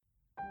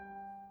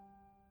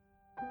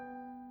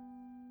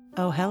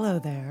Oh, hello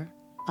there.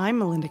 I'm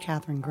Melinda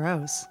Catherine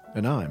Gross.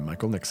 And I'm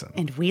Michael Nixon.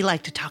 And we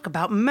like to talk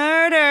about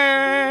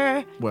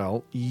murder.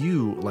 Well,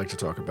 you like to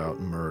talk about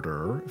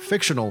murder,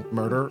 fictional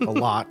murder, a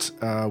lot,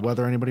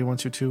 whether anybody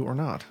wants you to or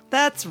not.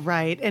 That's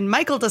right. And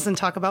Michael doesn't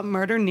talk about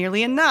murder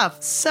nearly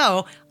enough.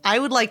 So I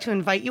would like to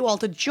invite you all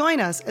to join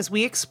us as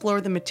we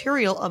explore the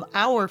material of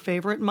our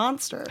favorite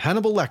monster.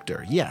 Hannibal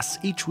Lecter. Yes,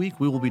 each week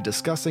we will be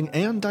discussing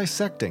and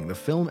dissecting the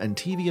film and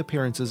TV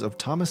appearances of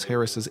Thomas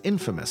Harris's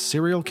infamous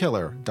serial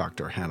killer,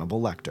 Dr.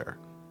 Hannibal Lecter.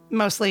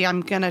 Mostly,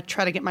 I'm going to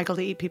try to get Michael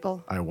to eat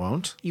people. I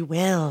won't. You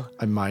will.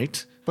 I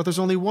might, but there's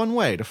only one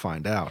way to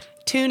find out.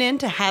 Tune in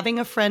to Having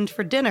a Friend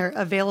for Dinner,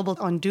 available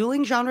on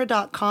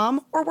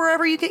duelinggenre.com or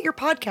wherever you get your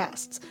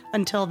podcasts.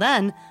 Until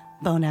then,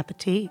 bon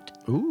appetit.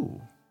 Ooh.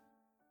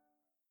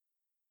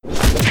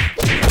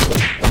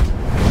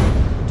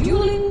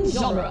 Dueling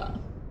Genre.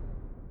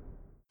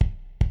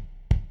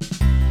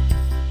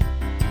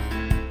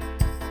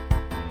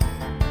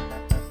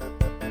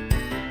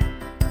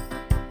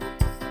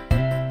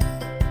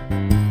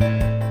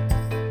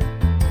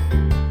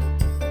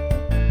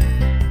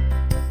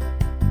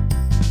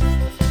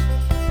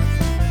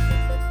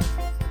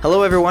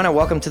 Hello, everyone, and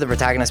welcome to the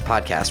Protagonist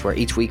Podcast, where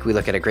each week we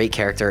look at a great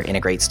character in a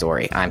great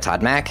story. I'm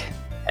Todd Mack.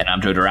 And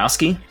I'm Joe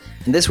Dorowski.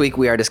 And this week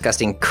we are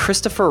discussing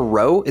Christopher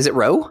Rowe. Is it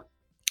Rowe?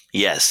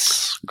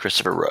 Yes,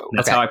 Christopher Rowe.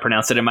 That's how I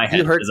pronounced it in my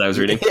head as I was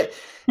reading.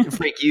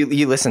 Frank,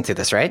 you listened to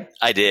this, right?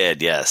 I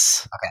did,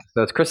 yes. Okay,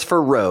 so it's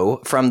Christopher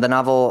Rowe from the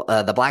novel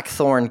The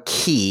Blackthorn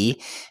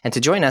Key. And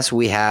to join us,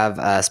 we have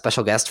a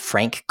special guest,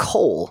 Frank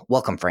Cole.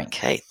 Welcome, Frank.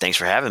 Hey, thanks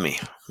for having me.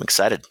 I'm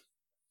excited.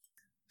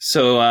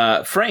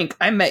 So, Frank,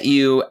 I met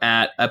you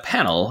at a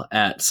panel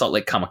at Salt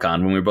Lake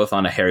Comic-Con when we were both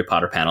on a Harry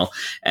Potter panel,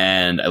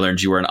 and I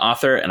learned you were an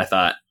author, and I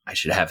thought I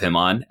should have him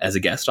on as a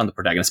guest on the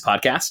Protagonist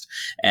Podcast.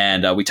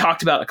 And we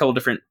talked about a couple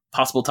different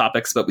possible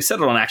topics, but we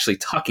settled on actually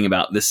talking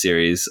about this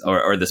series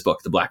or this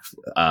book, The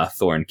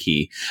Blackthorn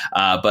Key.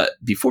 But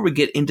before we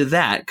get into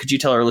that, could you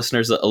tell our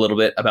listeners a little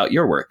bit about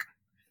your work?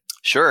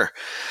 Sure.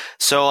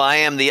 So I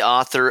am the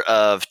author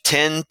of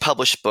 10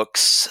 published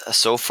books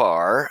so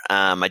far.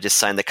 I just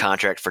signed the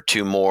contract for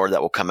 2 more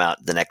that will come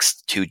out the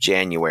next 2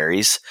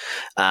 Januaries.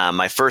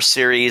 My first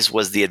series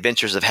was The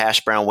Adventures of Hash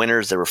Brown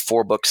Winters. There were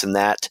 4 books in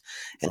that,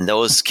 and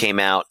those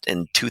came out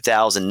in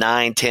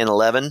 2009, 10,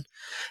 11.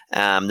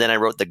 Then I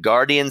wrote the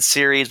Guardian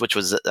series, which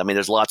was,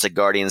 there's lots of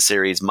Guardian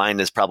series. Mine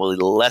is probably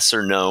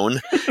lesser known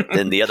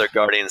than the other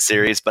Guardian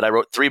series, but I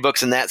wrote 3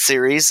 books in that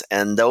series,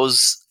 and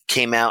those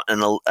came out in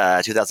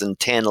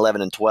 2010,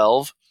 11, and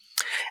 12.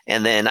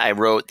 And then I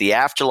wrote The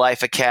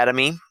Afterlife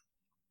Academy,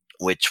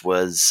 which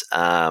was,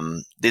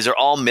 these are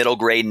all middle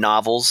grade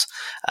novels.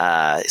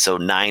 So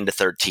 9 to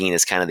 13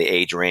 is kind of the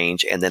age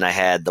range. And then I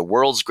had The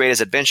World's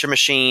Greatest Adventure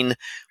Machine,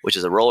 which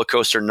is a roller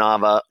coaster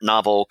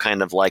novel,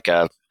 kind of like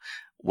a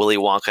Willy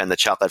Wonka and the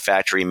Chocolate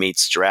Factory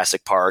meets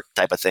Jurassic Park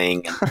type of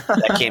thing.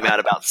 And that came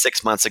out about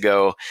 6 months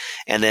ago.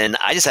 And then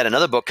I just had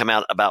another book come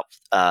out about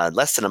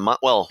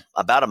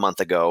about a month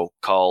ago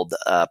called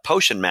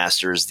Potion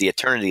Masters, The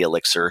Eternity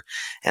Elixir.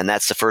 And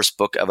that's the first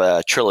book of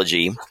a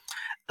trilogy.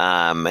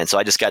 And so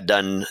I just got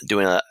done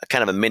doing a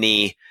kind of a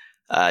mini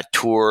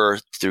tour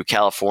through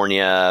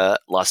California,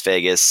 Las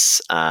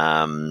Vegas,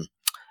 and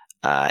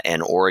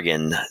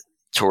Oregon,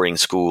 touring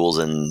schools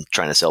and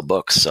trying to sell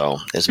books. So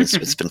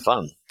it's been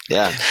fun.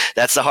 Yeah,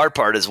 that's the hard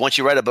part is once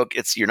you write a book,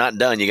 you're not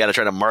done. You got to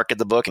try to market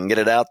the book and get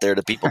it out there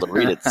to people to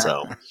read it.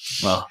 So,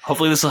 well,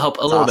 hopefully this will help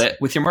a little bit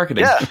with your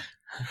marketing. Yeah,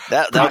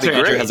 that would be great.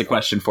 Andrew has a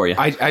question for you.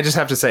 I just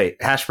have to say,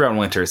 Hash Brown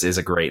Winters is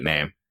a great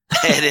name.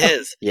 It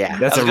is. Yeah,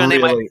 that's a really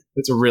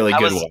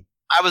good one.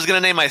 I was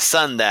going to name my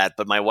son that,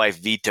 but my wife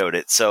vetoed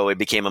it, so it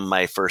became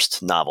my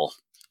first novel.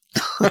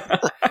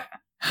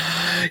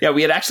 Yeah,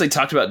 we had actually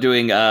talked about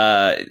doing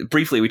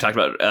briefly. We talked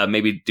about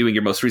maybe doing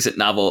your most recent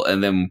novel,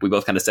 and then we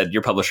both kind of said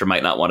your publisher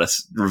might not want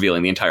us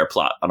revealing the entire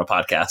plot on a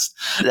podcast.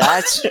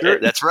 That's true.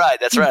 That's right.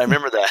 I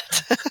remember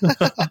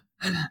that.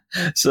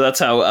 So that's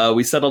how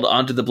we settled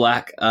onto the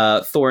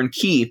Blackthorn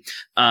Key.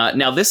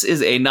 Now, this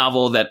is a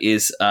novel that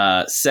is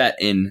set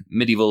in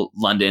medieval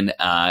London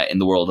in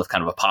the world of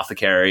kind of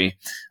apothecary.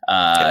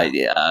 How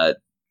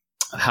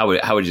would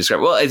you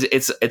describe it? Well,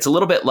 it's a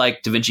little bit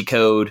like Da Vinci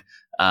Code.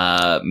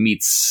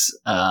 Meets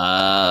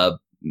I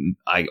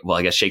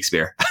guess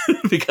Shakespeare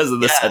because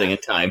of the setting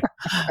and time.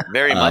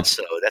 Very much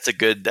so. That's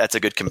a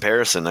good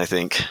comparison, I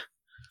think.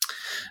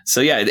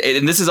 So yeah,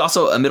 and this is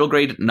also a middle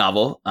grade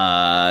novel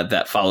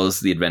that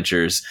follows the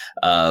adventures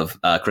of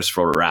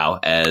Christopher Rowe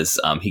as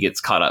he gets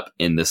caught up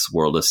in this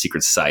world of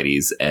secret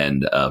societies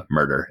and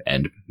murder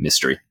and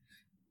mystery.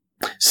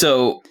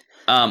 So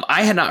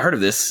I had not heard of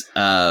this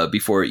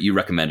before you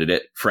recommended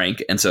it,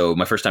 Frank. And so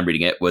my first time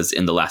reading it was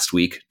in the last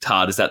week.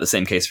 Todd, is that the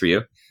same case for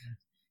you?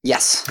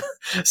 Yes.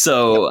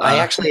 So I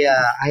actually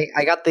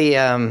I got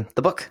the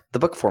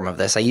book form of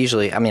this. I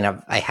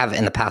have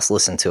in the past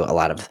listened to a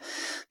lot of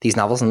these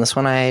novels, and this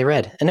one I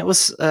read, and it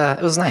was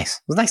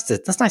nice.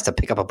 It's nice to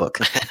pick up a book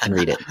and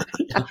read it.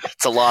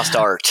 It's a lost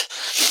art.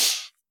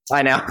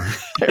 I know.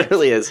 It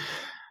really is.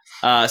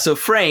 So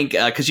Frank,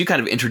 because you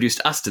kind of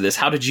introduced us to this,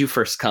 how did you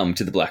first come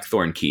to the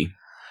Blackthorn Key?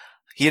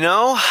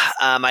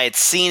 I had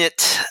seen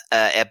it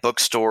at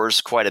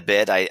bookstores quite a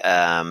bit.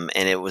 And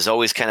it was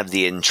always kind of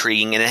the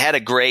intriguing, and it had a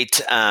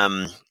great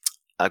cover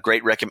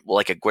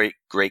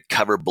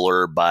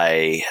blurb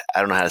by, I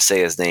don't know how to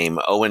say his name,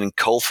 Owen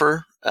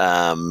Colfer.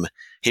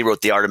 He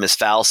wrote the Artemis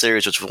Fowl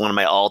series, which was one of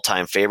my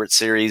all-time favorite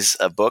series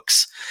of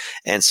books.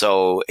 And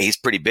so he's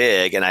pretty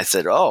big. And I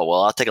said, oh,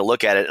 well, I'll take a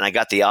look at it. And I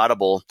got the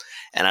Audible,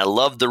 and I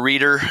loved the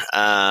reader.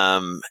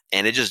 And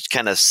it just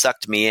kind of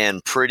sucked me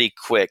in pretty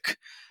quick.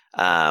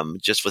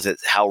 Just with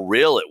how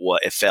real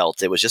it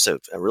felt. It was just a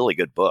really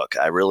good book.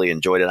 I really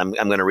enjoyed it. I'm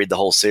going to read the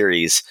whole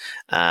series.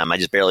 I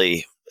just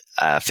barely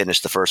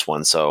finished the first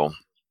one. But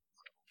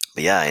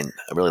yeah, I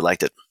really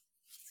liked it.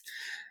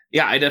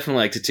 Yeah, I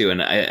definitely liked it too.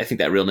 And I think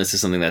that realness is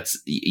something that's,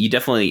 you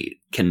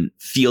definitely can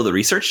feel the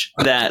research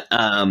that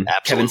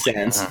Kevin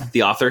Sands,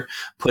 the author,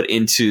 put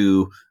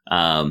into,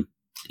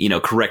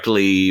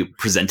 correctly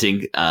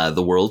presenting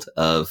the world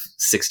of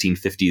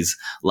 1650s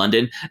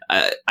London.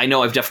 I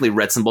know I've definitely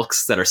read some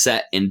books that are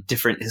set in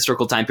different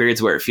historical time periods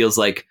where it feels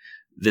like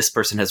this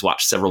person has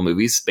watched several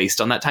movies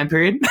based on that time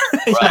period.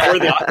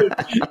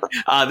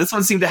 This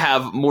one seemed to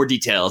have more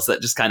details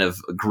that just kind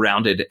of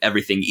grounded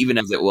everything, even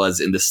as it was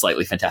in this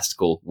slightly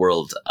fantastical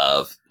world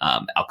of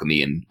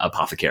alchemy and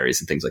apothecaries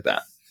and things like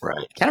that.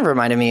 Right. Kind of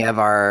reminded me of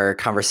our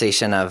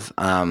conversation of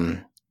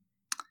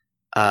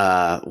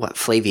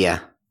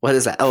Flavia. What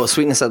is that? Oh,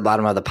 sweetness at the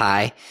bottom of the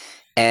pie.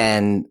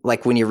 And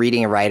like when you're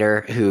reading a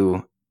writer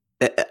who,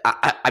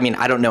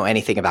 I don't know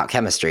anything about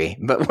chemistry,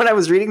 but when I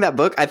was reading that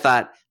book, I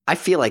thought, I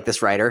feel like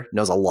this writer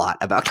knows a lot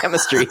about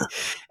chemistry.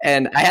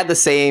 And I had the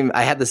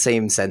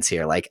same sense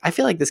here. Like, I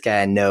feel like this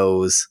guy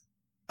knows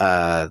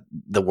the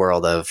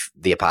world of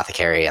the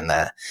apothecary and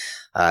the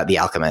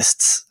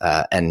alchemists.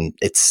 And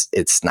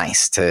it's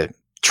nice to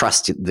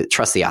trust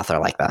the author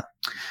like that.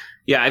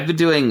 Yeah, I've been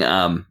doing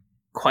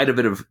quite a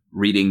bit of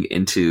reading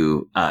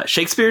into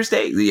Shakespeare's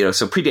day,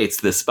 so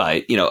predates this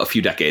by, a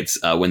few decades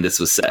when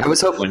this was set. I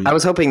was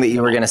hoping that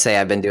you were going to say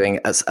I've been doing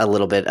a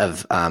little bit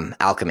of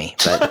alchemy,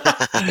 but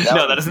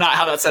no, that is not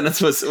how that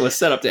sentence was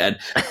set up to end.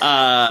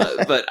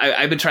 But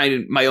I've been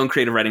trying my own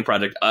creative writing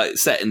project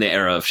set in the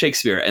era of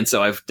Shakespeare. And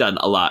so I've done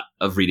a lot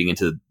of reading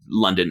into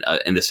London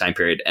in this time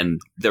period.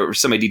 And there were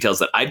so many details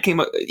that I'd come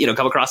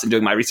across in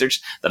doing my research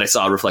that I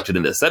saw reflected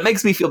in this. That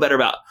makes me feel better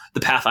about the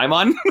path I'm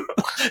on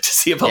to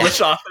see a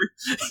published author,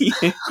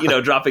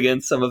 dropping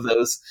in some of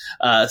those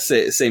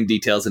same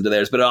details into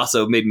theirs. But it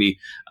also made me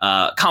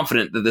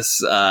confident that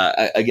this,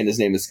 again, his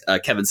name is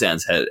Kevin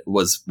Sands,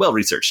 was well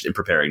researched in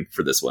preparing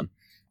for this one.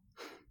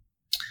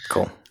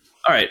 Cool.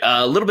 All right,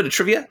 a little bit of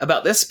trivia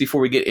about this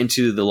before we get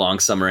into the long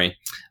summary.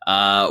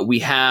 We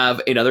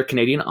have another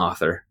Canadian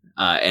author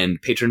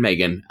and patron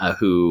Megan,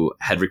 who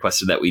had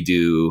requested that we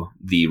do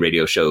the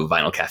radio show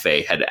Vinyl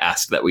Cafe, had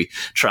asked that we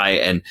try,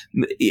 and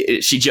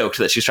she joked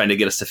that she was trying to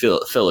get us to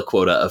fill a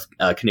quota of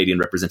Canadian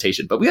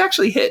representation. But we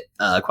actually hit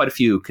quite a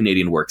few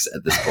Canadian works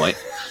at this point.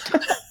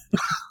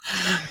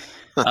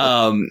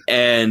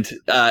 And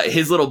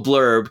his little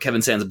blurb,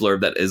 Kevin Sands'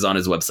 blurb that is on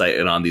his website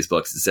and on these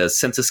books, it says,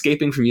 since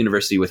escaping from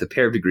university with a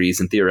pair of degrees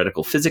in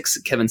theoretical physics,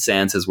 Kevin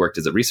Sands has worked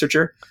as a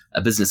researcher,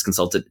 a business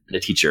consultant, and a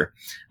teacher.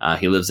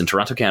 He lives in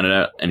Toronto,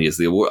 Canada, and he is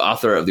the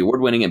author of the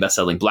award-winning and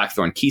best-selling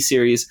Blackthorn Key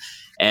series.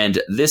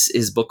 And this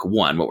is book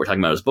one. What we're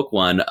talking about is book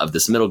one of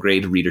this middle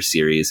grade reader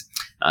series.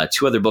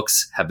 2 other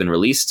books have been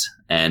released,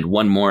 and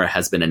 1 more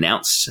has been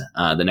announced.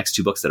 The next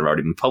 2 books that have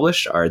already been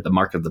published are The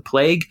Mark of the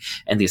Plague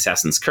and The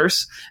Assassin's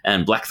Curse.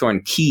 And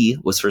Blackthorn Key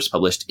was first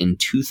published in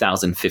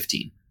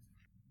 2015.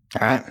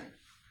 All right.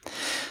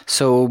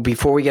 So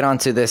before we get on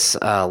to this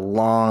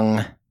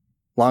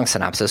long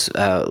synopsis,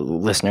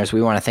 listeners,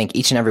 we want to thank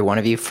each and every one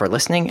of you for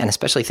listening, and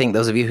especially thank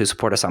those of you who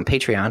support us on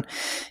Patreon.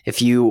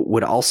 If you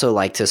would also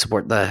like to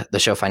support the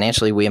show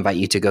financially, we invite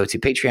you to go to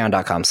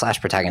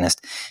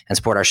patreon.com/protagonist and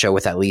support our show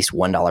with at least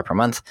 $1 per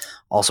month.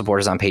 All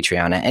supporters on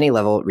Patreon at any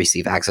level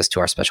receive access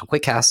to our special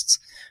quickcasts,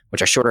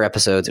 which are shorter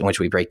episodes in which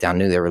we break down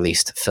newly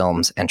released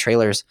films and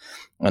trailers.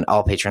 And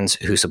all patrons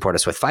who support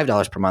us with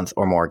 $5 per month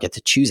or more get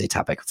to choose a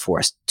topic for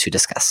us to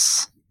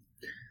discuss.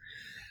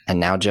 And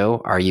now,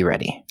 Joe, are you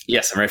ready?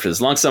 Yes, I'm ready for this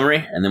long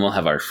summary, and then we'll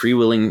have our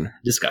freewheeling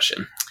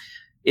discussion.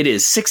 It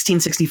is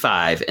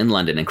 1665 in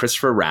London, and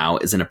Christopher Rowe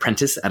is an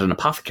apprentice at an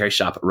apothecary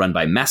shop run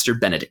by Master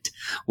Benedict.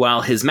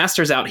 While his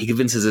master's out, he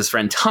convinces his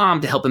friend Tom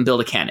to help him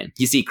build a cannon.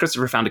 You see,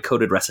 Christopher found a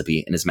coded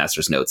recipe in his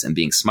master's notes, and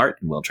being smart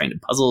and well-trained in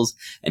puzzles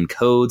and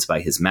codes by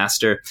his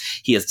master,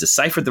 he has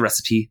deciphered the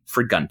recipe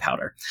for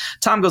gunpowder.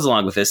 Tom goes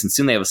along with this, and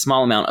soon they have a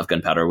small amount of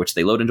gunpowder, which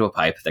they load into a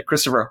pipe that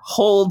Christopher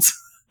holds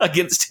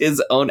against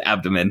his own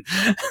abdomen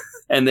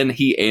and then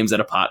he aims at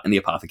a pot in the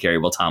apothecary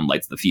while Tom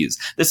lights the fuse.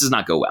 This does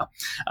not go well.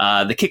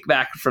 The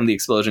kickback from the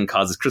explosion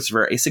causes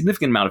Christopher a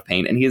significant amount of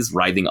pain, and he is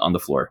writhing on the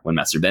floor when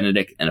Master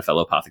Benedict and a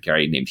fellow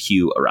apothecary named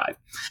Hugh arrive.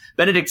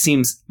 Benedict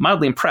seems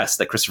mildly impressed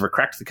that Christopher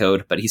cracked the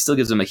code, but he still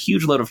gives him a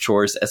huge load of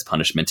chores as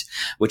punishment,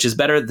 which is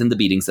better than the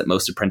beatings that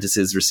most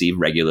apprentices receive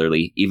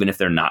regularly, even if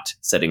they're not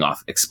setting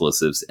off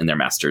explosives in their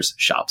master's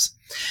shops.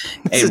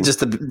 This is just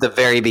the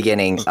very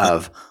beginning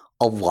of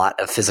a lot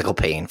of physical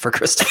pain for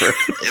Christopher.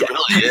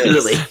 It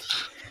really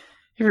is.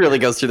 He really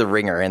goes through the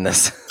ringer in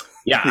this.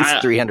 Yeah,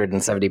 these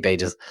 370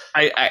 pages.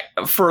 I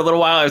for a little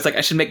while I was like,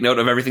 I should make note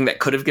of everything that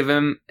could have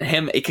given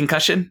him a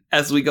concussion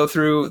as we go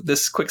through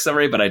this quick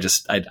summary, but I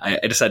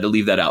decided to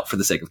leave that out for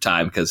the sake of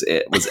time because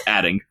it was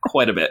adding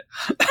quite a bit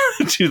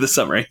to the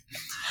summary.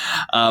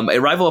 A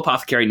rival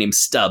apothecary named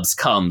Stubbs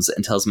comes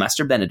and tells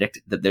Master Benedict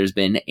that there's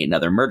been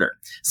another murder.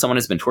 Someone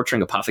has been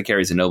torturing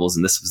apothecaries and nobles,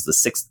 and this was the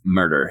 6th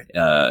murder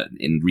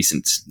in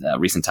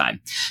recent time.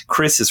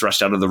 Chris is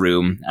rushed out of the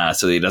room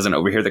so he doesn't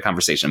overhear the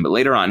conversation, but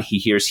later on he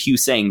hears Hugh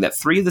saying that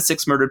 3 of the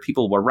 6 murdered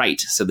people were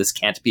right, so this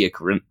can't be a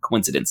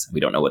coincidence. We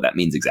don't know what that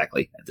means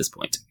exactly at this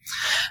point.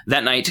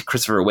 That night,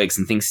 Christopher awakes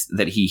and thinks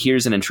that he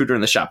hears an intruder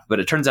in the shop,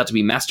 but it turns out to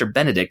be Master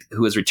Benedict,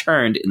 who has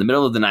returned in the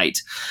middle of the night,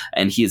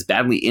 and he is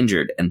badly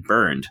injured and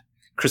burned.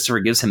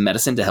 Christopher gives him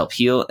medicine to help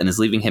heal and is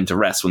leaving him to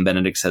rest when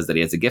Benedict says that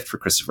he has a gift for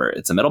Christopher.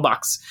 It's a metal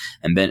box,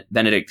 and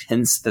Benedict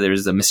hints that there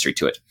is a mystery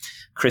to it.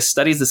 Chris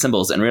studies the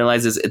symbols and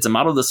realizes it's a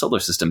model of the solar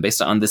system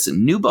based on this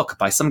new book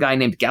by some guy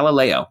named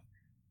Galileo.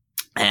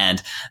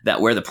 And that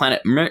where the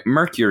planet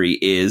Mercury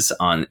is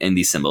in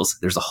these symbols,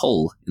 there's a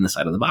hole in the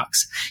side of the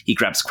box. He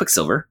grabs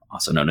Quicksilver,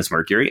 also known as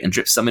Mercury, and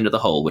drips some into the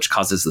hole, which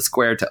causes the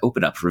square to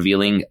open up,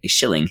 revealing a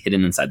shilling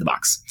hidden inside the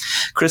box.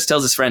 Chris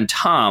tells his friend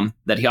Tom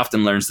that he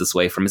often learns this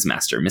way from his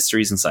master,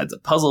 mysteries inside the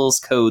puzzles,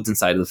 codes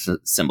inside of the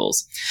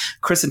symbols.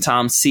 Chris and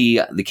Tom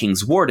see the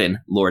king's warden,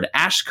 Lord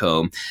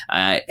Ashcombe,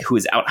 who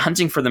is out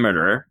hunting for the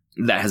murderer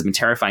that has been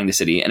terrifying the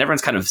city, and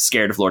everyone's kind of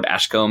scared of Lord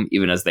Ashcombe,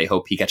 even as they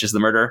hope he catches the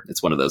murderer.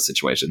 It's one of those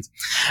situations.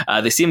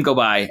 They see him go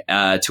by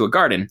to a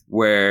garden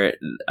where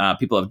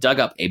people have dug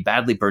up a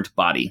badly burnt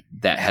body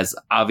that has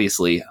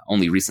obviously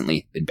only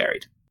recently been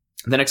buried.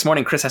 The next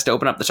morning, Chris has to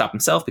open up the shop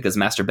himself because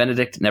Master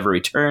Benedict never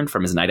returned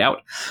from his night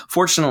out.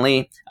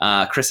 Fortunately,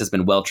 Chris has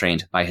been well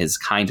trained by his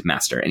kind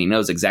master, and he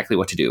knows exactly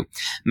what to do.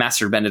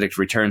 Master Benedict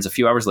returns a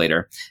few hours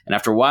later, and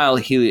after a while,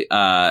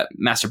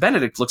 Master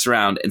Benedict looks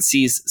around and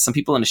sees some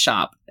people in a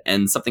shop,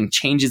 and something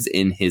changes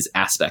in his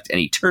aspect, and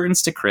he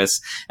turns to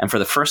Chris, and for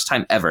the first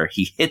time ever,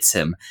 he hits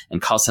him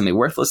and calls him a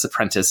worthless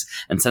apprentice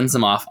and sends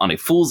him off on a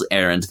fool's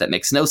errand that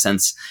makes no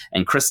sense,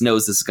 and Chris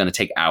knows this is going to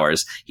take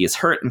hours. He is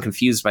hurt and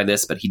confused by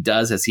this, but he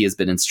does as he has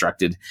been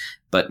instructed.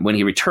 But when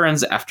he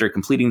returns after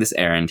completing this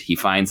errand, he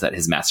finds that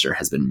his master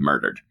has been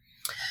murdered.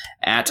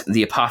 At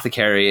the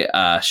apothecary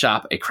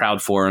shop, a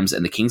crowd forms,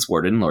 and the king's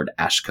warden, Lord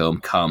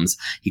Ashcombe, comes.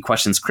 He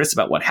questions Chris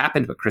about what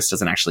happened, but Chris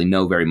doesn't actually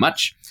know very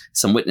much.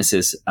 Some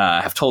witnesses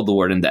have told the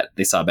warden that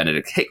they saw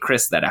Benedict hit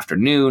Chris that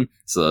afternoon,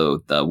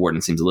 so the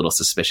warden seems a little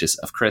suspicious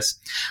of Chris.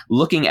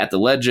 Looking at the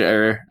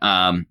ledger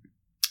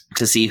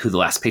to see who the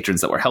last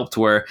patrons that were helped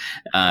were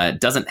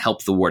doesn't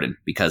help the warden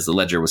because the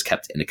ledger was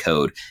kept in a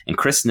code, and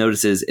Chris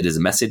notices it is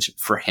a message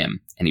for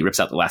him, and he rips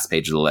out the last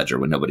page of the ledger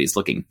when nobody's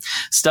looking.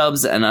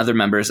 Stubbs and other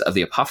members of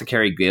the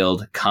Apothecary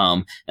Guild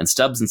come, and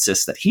Stubbs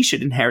insists that he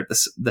should inherit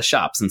the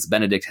shop since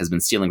Benedict has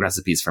been stealing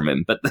recipes from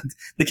him, but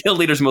the guild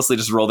leaders mostly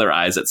just roll their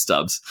eyes at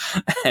Stubbs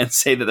and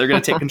say that they're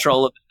going to take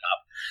control of the shop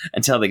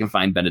until they can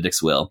find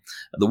Benedict's will.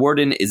 The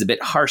warden is a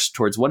bit harsh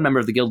towards one member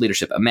of the guild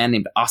leadership, a man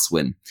named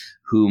Oswin,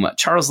 whom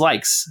Charles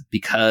likes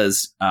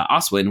because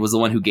Oswin was the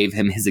one who gave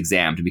him his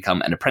exam to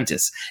become an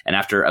apprentice. And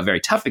after a very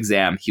tough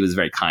exam, he was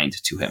very kind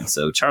to him.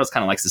 So Charles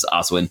kind of likes this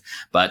Oswin,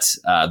 but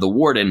the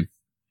warden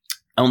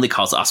only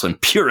calls Oswin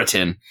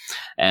Puritan.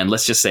 And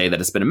let's just say that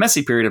it's been a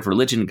messy period of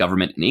religion and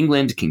government in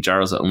England. King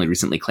Charles only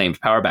recently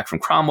claimed power back from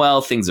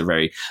Cromwell. Things are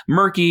very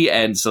murky,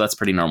 and so that's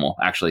pretty normal,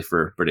 actually,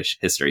 for British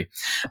history.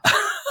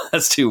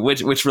 As to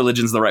which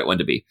religion's the right one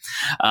to be.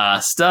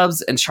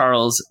 Stubbs and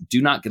Charles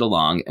do not get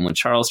along, and when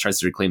Charles tries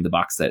to reclaim the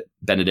box that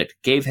Benedict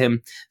gave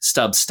him,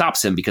 Stubbs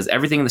stops him because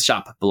everything in the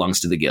shop belongs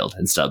to the guild,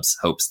 and Stubbs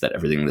hopes that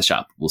everything in the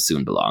shop will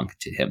soon belong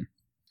to him.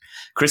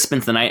 Chris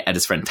spends the night at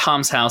his friend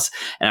Tom's house,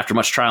 and after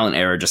much trial and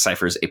error,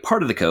 deciphers a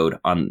part of the code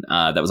on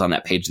that was on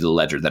that page of the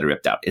ledger that he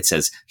ripped out. It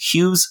says,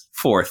 Hugh's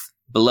fourth,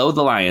 below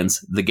the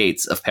lions, the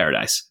gates of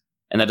paradise.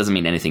 And that doesn't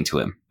mean anything to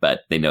him,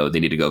 but they know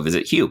they need to go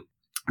visit Hugh.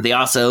 They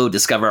also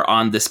discover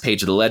on this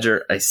page of the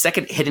ledger a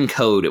second hidden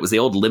code. It was the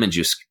old lemon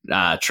juice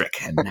trick.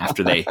 And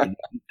after they hit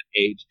the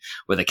page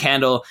with a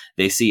candle,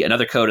 they see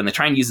another code, and they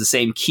try and use the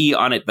same key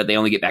on it, but they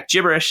only get back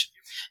gibberish.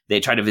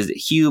 They try to visit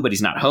Hugh, but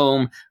he's not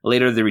home.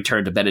 Later, they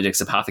return to Benedict's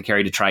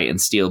apothecary to try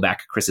and steal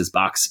back Chris's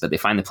box, but they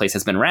find the place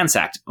has been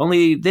ransacked.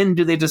 Only then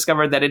do they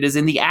discover that it is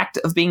in the act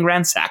of being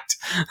ransacked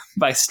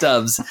by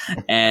Stubbs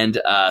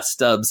and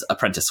Stubbs'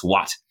 apprentice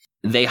Watt.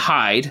 they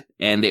hide,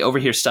 and they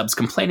overhear Stubbs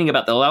complaining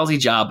about the lousy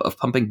job of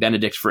pumping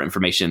Benedict for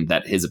information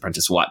that his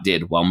apprentice Watt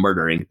did while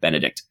murdering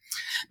Benedict.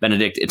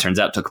 Benedict, it turns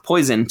out, took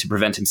poison to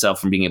prevent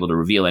himself from being able to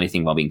reveal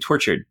anything while being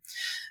tortured.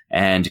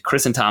 And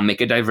Chris and Tom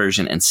make a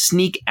diversion and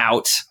sneak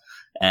out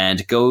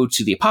and go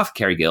to the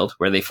Apothecary Guild,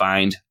 where they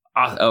find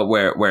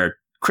where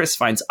Chris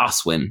finds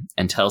Oswin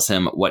and tells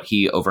him what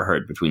he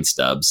overheard between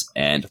Stubbs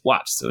and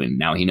Watt. So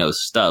now he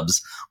knows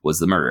Stubbs was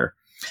the murderer.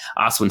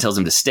 Oswin tells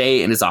him to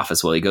stay in his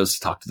office while he goes to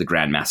talk to the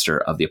Grand Master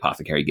of the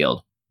Apothecary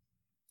Guild.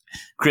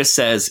 Chris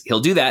says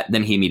he'll do that,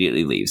 then he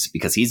immediately leaves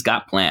because he's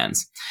got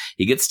plans.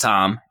 He gets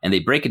Tom, and they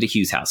break into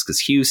Hugh's house because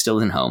Hugh's still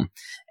in home.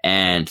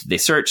 And they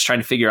search, trying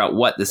to figure out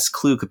what this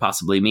clue could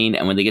possibly mean.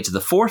 And when they get to the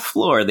 4th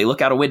floor, they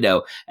look out a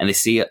window, and they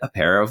see a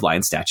pair of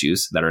lion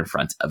statues that are in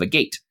front of a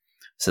gate.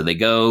 So they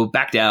go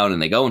back down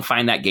and they go and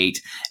find that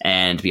gate.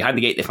 And behind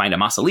the gate, they find a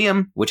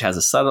mausoleum, which has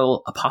a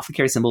subtle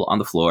apothecary symbol on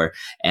the floor.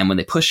 And when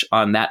they push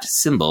on that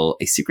symbol,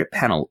 a secret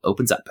panel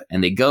opens up.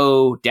 And they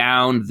go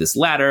down this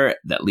ladder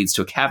that leads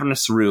to a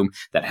cavernous room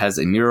that has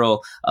a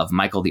mural of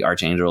Michael the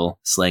Archangel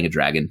slaying a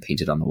dragon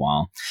painted on the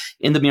wall.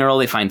 In the mural,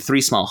 they find 3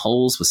 small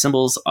holes with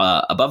symbols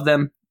above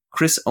them.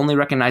 Chris only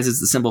recognizes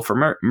the symbol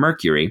for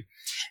Mercury.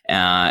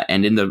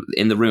 And in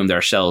the room, there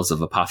are shelves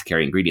of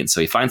apothecary ingredients. So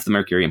he finds the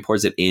mercury and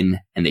pours it in,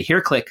 and they hear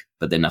a click,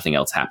 but then nothing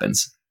else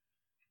happens.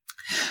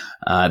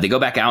 They go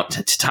back out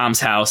to Tom's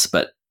house,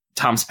 but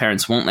Tom's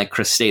parents won't let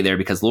Chris stay there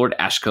because Lord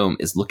Ashcombe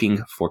is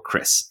looking for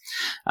Chris.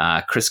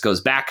 Chris goes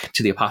back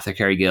to the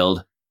Apothecary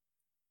Guild,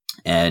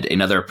 and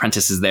another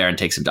apprentice is there and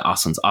takes him to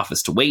Oswin's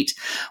office to wait.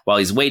 While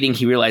he's waiting,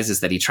 he realizes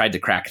that he tried to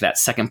crack that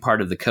second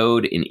part of the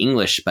code in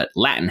English, but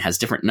Latin has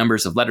different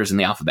numbers of letters in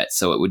the alphabet,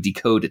 so it would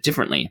decode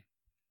differently.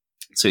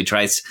 So he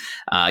tries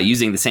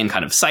using the same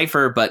kind of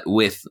cipher, but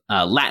with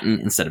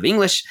Latin instead of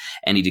English,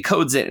 and he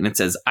decodes it, and it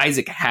says,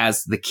 Isaac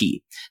has the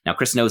key. Now,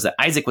 Chris knows that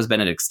Isaac was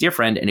Benedict's dear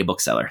friend and a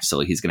bookseller, so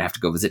he's going to have to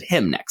go visit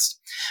him next.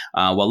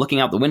 While looking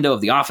out the window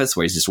of the office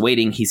where he's just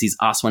waiting, he sees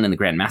Oswin and the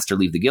Grand Master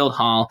leave the guild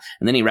hall,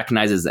 and then he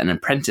recognizes an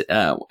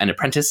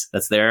apprentice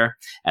that's there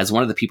as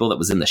one of the people that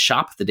was in the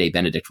shop the day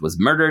Benedict was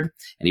murdered,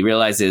 and he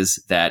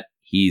realizes that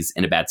he's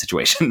in a bad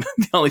situation.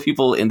 The only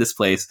people in this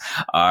place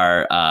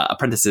are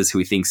apprentices who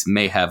he thinks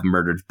may have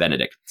murdered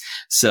Benedict.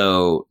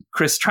 So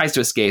Chris tries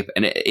to escape,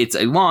 and it's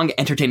a long,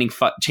 entertaining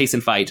chase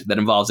and fight that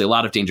involves a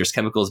lot of dangerous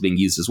chemicals being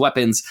used as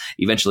weapons.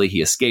 Eventually,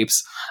 he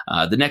escapes.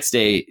 The next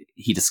day,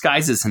 he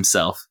disguises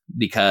himself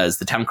because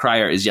the town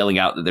crier is yelling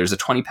out that there's a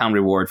 20-pound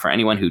reward for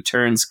anyone who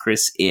turns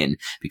Chris in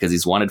because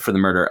he's wanted for the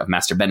murder of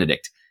Master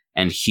Benedict.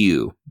 And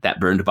Hugh,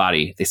 that burned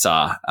body they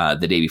saw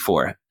the day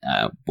before,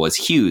 was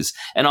Hugh's.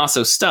 And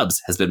also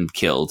Stubbs has been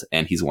killed,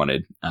 and he's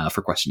wanted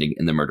for questioning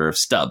in the murder of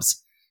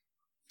Stubbs.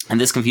 And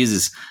this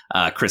confuses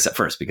Chris at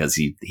first because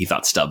he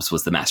thought Stubbs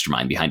was the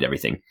mastermind behind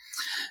everything.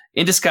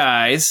 In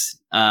disguise,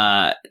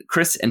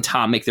 Chris and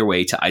Tom make their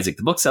way to Isaac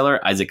the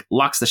bookseller. Isaac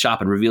locks the shop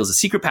and reveals a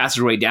secret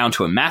passageway down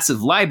to a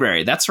massive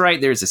library. That's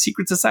right, there's a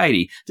secret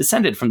society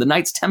descended from the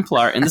Knights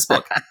Templar in this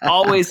book.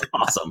 Always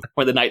awesome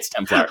when the Knights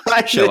Templar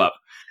show up.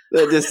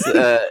 That just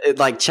it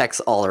like checks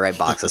all the right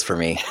boxes for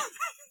me.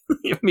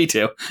 Me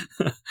too.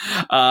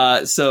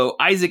 So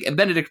Isaac and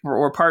Benedict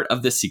were part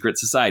of this secret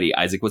society.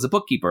 Isaac was a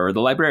bookkeeper or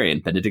the librarian.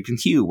 Benedict and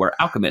Hugh were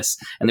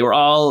alchemists, and they were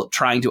all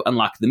trying to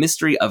unlock the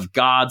mystery of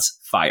God's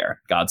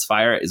fire. God's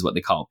fire is what they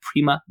call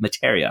prima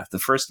materia, the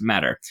first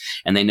matter,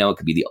 and they know it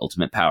could be the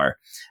ultimate power.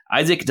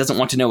 Isaac doesn't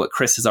want to know what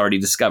Chris has already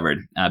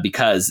discovered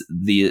because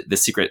the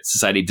secret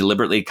society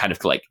deliberately kind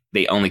of like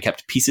they only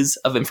kept pieces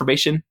of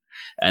information,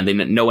 and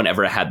no one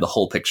ever had the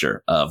whole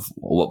picture of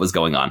what was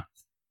going on.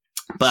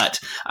 But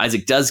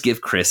Isaac does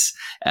give Chris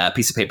a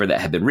piece of paper that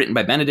had been written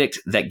by Benedict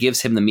that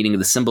gives him the meaning of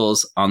the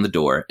symbols on the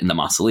door in the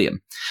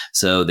mausoleum.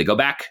 So they go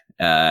back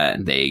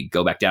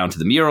down to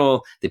the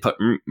mural. They put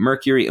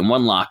Mercury in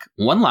one lock.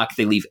 One lock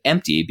they leave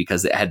empty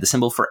because it had the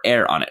symbol for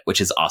air on it, which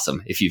is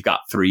awesome. If you've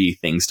got 3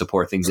 things to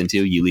pour things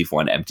into, you leave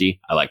one empty.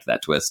 I liked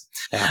that twist.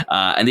 Yeah.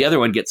 And the other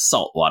one gets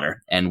salt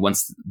water. And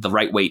once the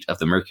right weight of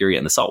the mercury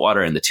and the salt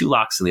water and the 2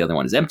 locks and the other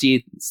one is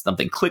empty,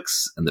 something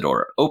clicks and the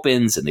door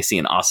opens and they see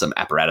an awesome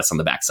apparatus on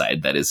the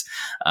backside that is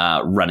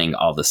running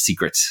all the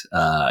secret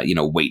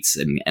weights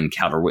and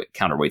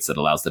counterweights that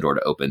allows the door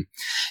to open.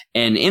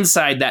 And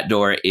inside that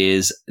door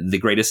is the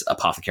greatest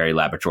apothecary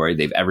laboratory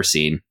they've ever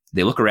seen.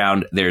 They look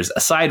around. There's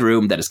a side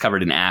room that is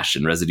covered in ash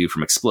and residue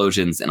from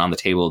explosions. And on the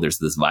table, there's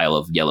this vial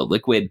of yellow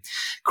liquid.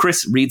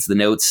 Chris reads the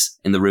notes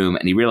in the room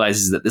and he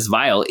realizes that this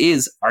vial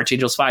is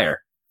Archangel's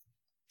fire.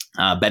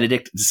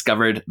 Benedict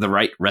discovered the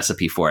right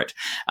recipe for it.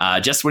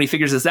 Just when he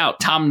figures this out,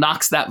 Tom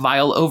knocks that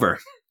vial over,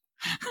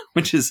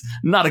 which is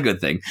not a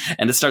good thing.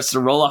 And it starts to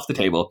roll off the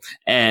table.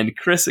 And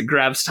Chris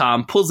grabs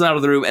Tom, pulls him out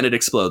of the room, and it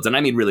explodes. And I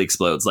mean really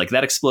explodes. Like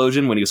that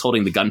explosion when he was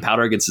holding the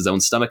gunpowder against his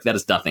own stomach, that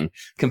is nothing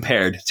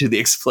compared to the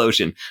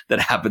explosion that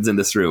happens in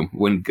this room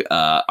when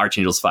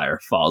Archangel's fire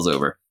falls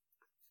over.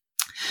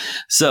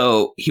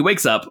 So he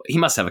wakes up. He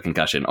must have a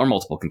concussion or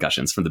multiple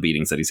concussions from the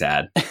beatings that he's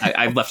had.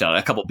 I've left out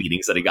a couple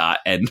beatings that he got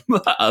and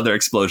other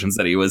explosions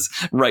that he was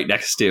right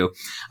next to.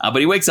 But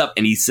he wakes up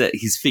and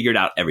he's figured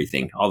out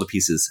everything. All the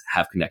pieces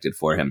have connected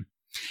for him.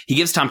 He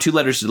gives Tom 2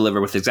 letters to deliver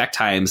with exact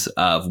times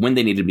of when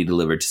they need to be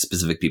delivered to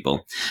specific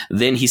people.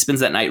 Then he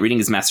spends that night reading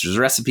his master's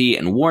recipe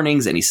and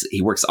warnings, and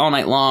he works all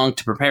night long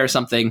to prepare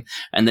something.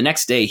 And the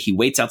next day, he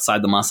waits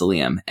outside the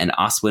mausoleum, and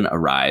Oswin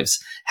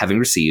arrives, having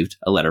received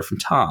a letter from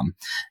Tom.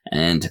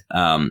 And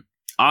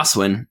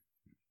Oswin,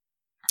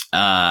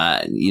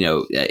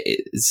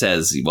 it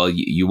says, well,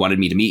 you wanted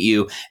me to meet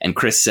you. And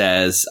Chris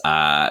says,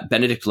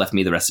 Benedict left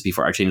me the recipe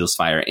for Archangel's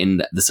Fire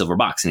in the silver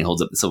box. And he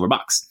holds up the silver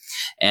box.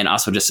 And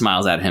Oswin just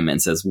smiles at him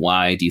and says,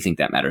 why do you think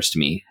that matters to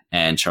me?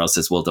 And Charles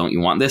says, well, don't you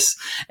want this?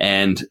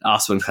 And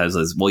Oswin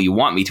says, well, you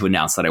want me to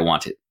announce that I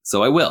want it.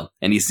 So I will.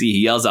 And he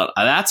yells out,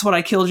 that's what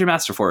I killed your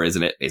master for,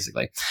 isn't it?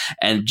 Basically.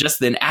 And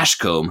just then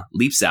Ashcombe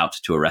leaps out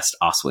to arrest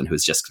Oswin, who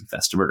has just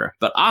confessed to murder.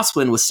 But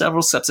Oswin was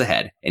several steps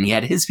ahead, and he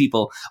had his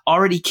people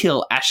already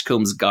kill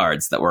Ashcombe's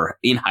guards that were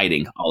in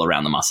hiding all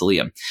around the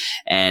mausoleum.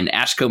 And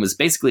Ashcombe is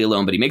basically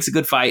alone, but he makes a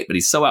good fight, but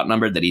he's so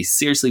outnumbered that he's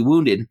seriously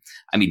wounded.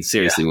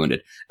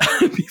 Wounded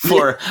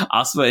before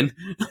Oswin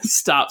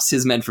stops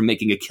his men from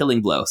making a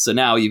killing blow. So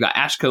now you've got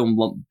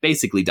Ashcombe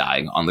basically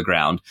dying on the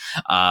ground,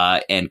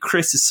 and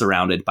Chris is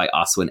surrounded by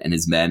Oswin and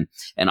his men.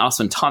 And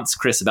Oswin taunts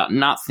Chris about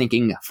not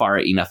thinking far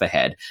enough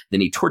ahead.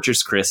 Then he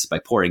tortures Chris by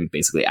pouring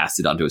basically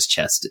acid onto his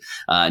chest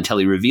until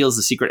he reveals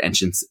the secret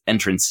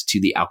entrance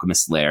to the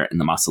alchemist's lair in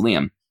the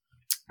mausoleum.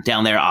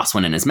 Down there,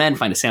 Oswin and his men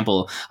find a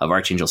sample of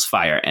Archangel's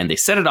Fire, and they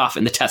set it off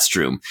in the test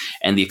room.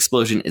 And the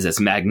explosion is as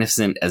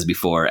magnificent as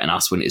before, and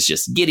Oswin is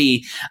just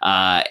giddy.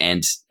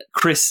 And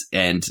Chris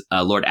and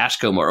Lord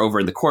Ashcombe are over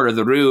in the corner of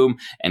the room,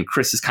 and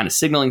Chris is kind of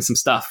signaling some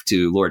stuff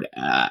to Lord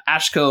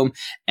Ashcombe.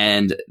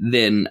 And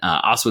then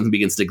Oswin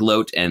begins to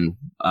gloat and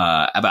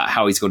about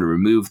how he's going to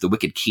remove the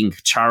wicked King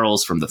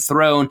Charles from the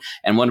throne.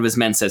 And one of his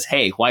men says,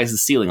 hey, why is the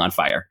ceiling on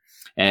fire?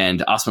 And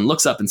Oswin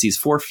looks up and sees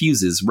 4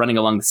 fuses running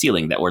along the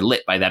ceiling that were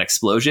lit by that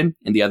explosion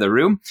in the other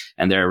room.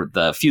 And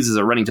the fuses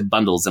are running to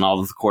bundles in all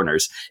of the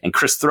corners. And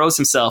Chris throws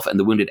himself and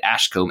the wounded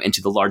Ashcombe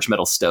into the large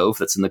metal stove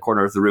that's in the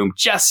corner of the room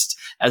just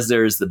as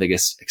there's the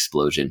biggest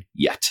explosion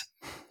yet.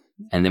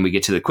 And then we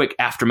get to the quick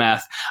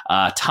aftermath.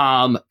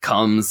 Tom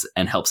comes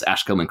and helps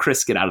Ashcombe and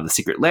Chris get out of the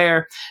secret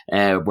lair,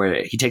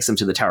 where he takes them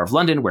to the Tower of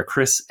London, where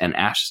Chris and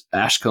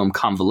Ashcombe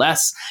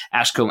convalesce.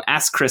 Ashcombe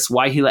asks Chris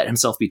why he let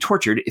himself be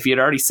tortured if he had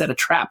already set a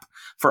trap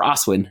for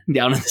Oswin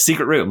down in the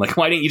secret room. Like,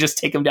 why didn't you just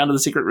take him down to the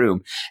secret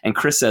room? And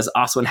Chris says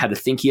Oswin had to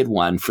think he had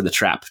won for the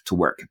trap to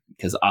work,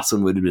 because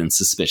Oswin would have been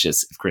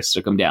suspicious if Chris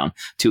took him down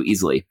too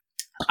easily.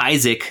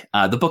 Isaac,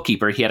 the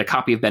bookkeeper, he had a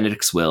copy of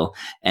Benedict's will,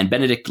 and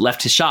Benedict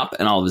left his shop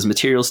and all of his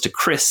materials to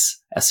Chris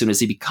as soon as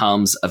he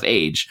becomes of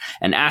age.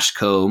 And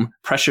Ashcombe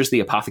pressures the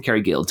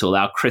Apothecary Guild to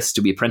allow Chris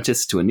to be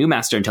apprenticed to a new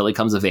master until he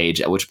comes of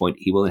age, at which point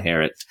he will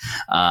inherit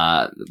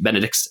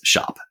Benedict's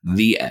shop.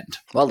 The end.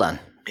 Well done.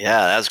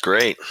 Yeah, that's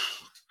great.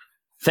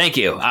 Thank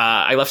you.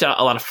 I left out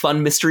a lot of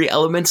fun mystery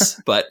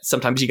elements, but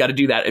sometimes you got to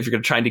do that if you're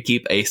going to try to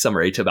keep a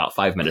summary to about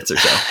 5 minutes or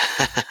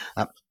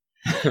so.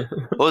 Well,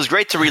 it was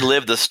great to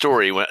relive the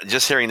story.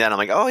 Just hearing that, I'm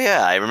like, oh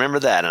yeah, I remember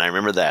that, and I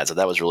remember that. So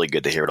that was really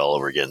good to hear it all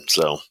over again.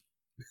 So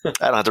I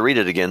don't have to read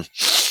it again.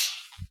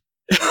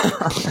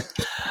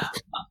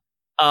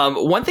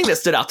 One thing that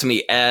stood out to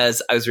me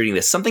as I was reading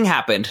this, something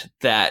happened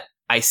that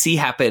I see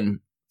happen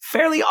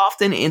fairly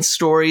often in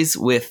stories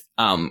with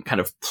kind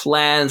of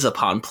plans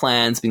upon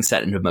plans being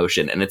set into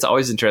motion. And it's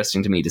always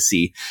interesting to me to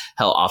see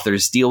how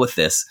authors deal with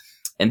this.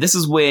 And this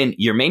is when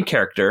your main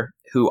character,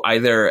 who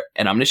either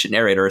an omniscient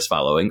narrator is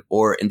following,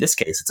 or in this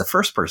case, it's a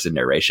first-person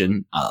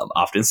narration,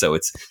 often. So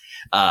it's,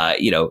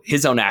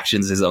 his own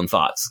actions, his own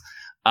thoughts.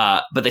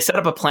 But they set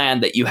up a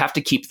plan that you have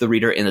to keep the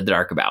reader in the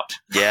dark about.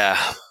 Yeah.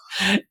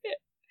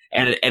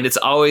 And it's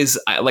always,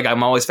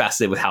 I'm always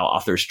fascinated with how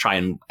authors try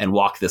and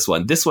walk this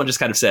one. This one just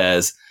kind of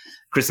says,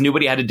 Chris knew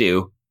what he had to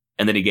do,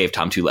 and then he gave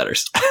Tom 2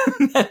 letters.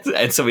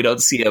 And so we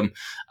don't see him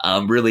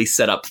really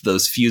set up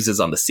those fuses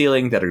on the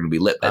ceiling that are going to be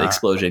lit by the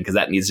explosion, because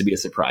that needs to be a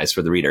surprise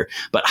for the reader.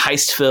 But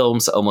heist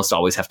films almost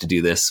always have to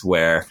do this,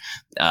 where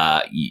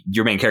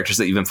your main characters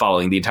that you've been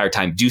following the entire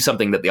time do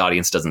something that the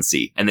audience doesn't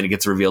see. And then it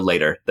gets revealed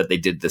later that they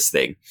did this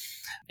thing.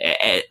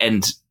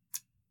 And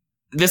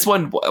this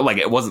one,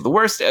 it wasn't the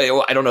worst.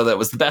 I don't know that it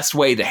was the best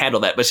way to handle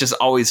that, but it's just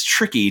always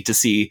tricky to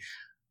see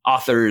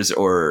authors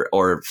or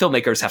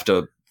filmmakers have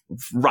to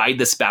ride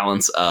this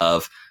balance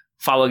of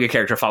following a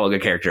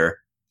character,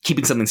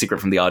 keeping something secret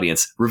from the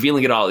audience,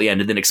 revealing it all at the end,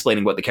 and then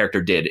explaining what the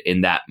character did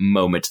in that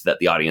moment that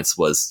the audience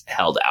was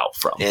held out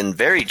from. And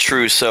very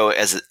true. So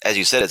as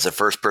you said, it's a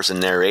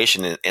first-person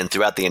narration, and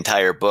throughout the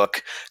entire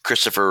book,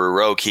 Christopher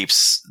Rowe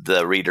keeps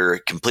the reader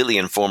completely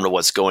informed of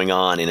what's going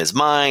on in his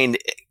mind,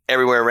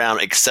 everywhere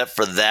around, except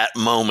for that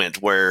moment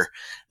where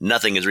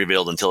nothing is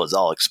revealed until it's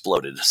all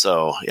exploded.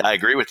 So yeah, I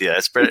agree with you.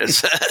 It's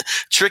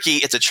tricky.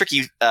 It's a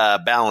tricky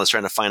balance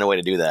trying to find a way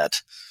to do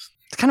that.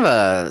 It's kind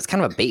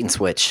of a bait and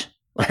switch,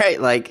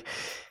 right? Like,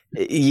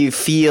 you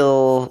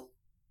feel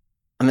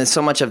I mean,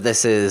 so much of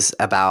this is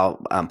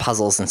about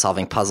puzzles and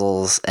solving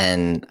puzzles.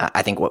 And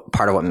I think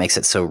part of what makes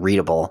it so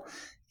readable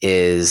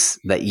is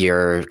that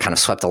you're kind of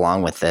swept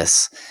along with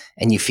this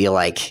and you feel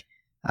like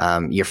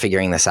you're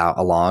figuring this out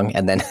along.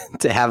 And then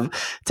to have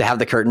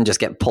the curtain just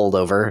get pulled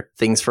over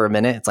things for a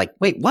minute, it's like,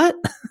 wait, what?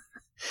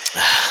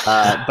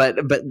 But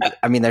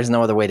I mean, there's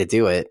no other way to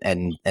do it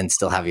and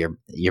still have your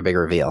big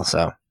reveal.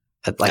 So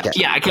like,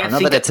 I can't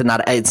think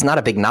that it's not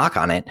a big knock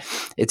on it.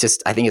 It's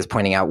just, I think it's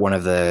pointing out one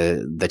of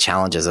the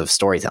challenges of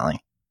storytelling.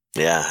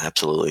 Yeah,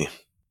 absolutely.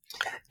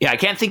 Yeah, I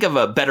can't think of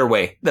a better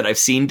way that I've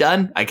seen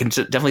done. I can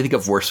definitely think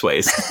of worse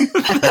ways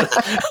that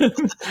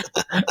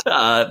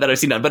I've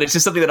seen done. But it's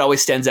just something that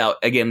always stands out.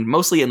 Again,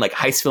 mostly in like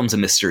heist films and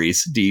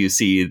mysteries, do you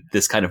see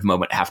this kind of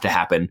moment have to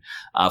happen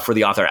for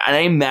the author? And I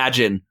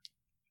imagine,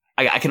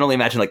 I can only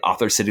imagine like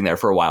authors sitting there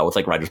for a while with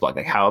like writer's block.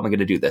 Like, how am I going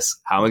to do this?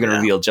 How am I going to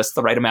reveal just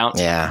the right amount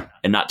and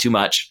not too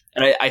much?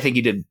 And I think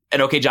you did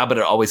an okay job, but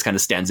it always kind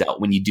of stands out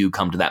when you do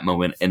come to that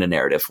moment in a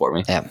narrative for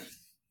me. Yeah.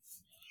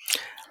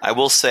 I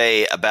will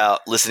say about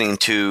listening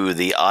to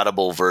the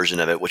Audible version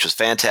of it, which was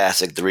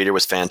fantastic. The reader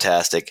was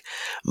fantastic.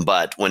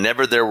 But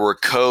whenever there were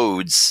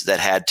codes that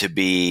had to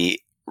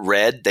be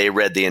read, they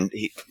read the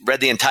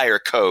entire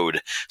code.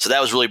 So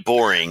that was really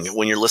boring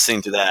when you're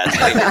listening to that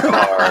in your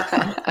car.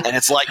 And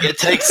it's like it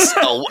takes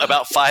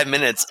about 5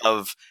 minutes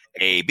of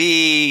A,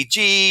 B,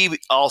 G,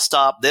 all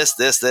stop, this.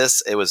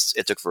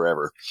 It took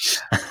forever.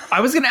 I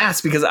was going to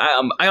ask because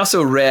I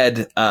also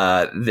read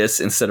this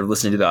instead of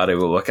listening to the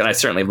audiobook, and I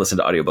certainly have listened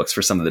to audiobooks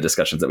for some of the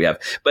discussions that we have.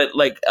 But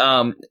like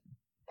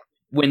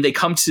when they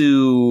come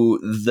to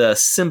the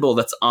symbol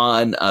that's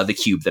on the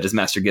cube that his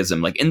master gives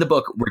him, like in the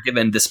book, we're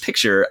given this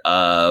picture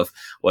of,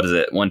 what is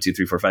it? 1, 2,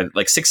 3, 4, 5,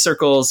 like 6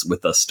 circles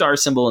with a star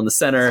symbol in the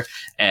center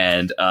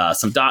and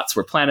some dots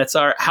where planets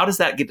are. How does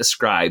that get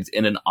described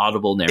in an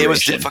audible narration? It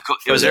was difficult.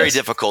 It was very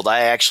difficult.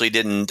 I actually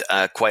didn't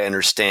quite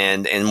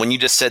understand. And when you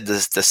just said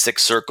the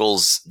 6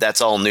 circles,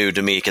 that's all new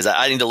to me because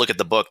I need to look at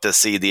the book to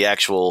see the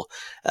actual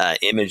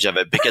image of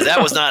it because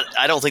that was not,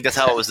 I don't think that's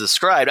how it was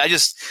described. I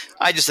just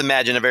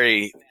imagine a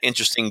very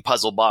interesting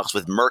puzzle box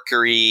with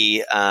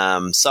Mercury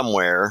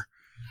somewhere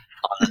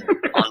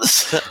on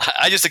this.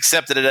 I just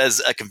accepted it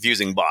as a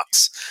confusing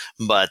box,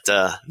 but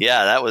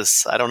that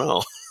was, I don't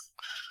know.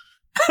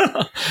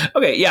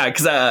 Okay, yeah,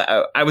 because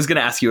I was going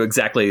to ask you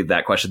exactly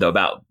that question though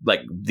about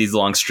like these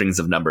long strings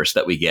of numbers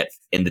that we get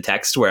in the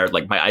text, where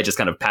like my eye just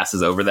kind of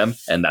passes over them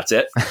and that's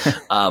it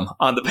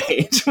on the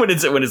page when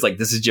it's like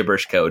this is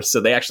gibberish code. So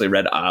they actually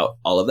read out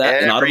all of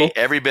that in Audible,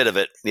 every bit of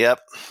it.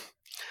 Yep.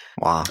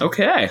 Wow.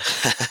 Okay.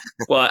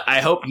 Well, I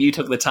hope you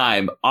took the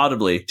time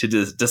audibly to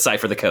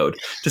decipher the code,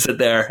 to sit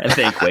there and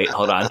think, wait,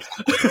 hold on.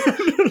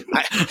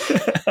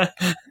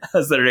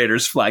 As the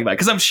narrator's flying by.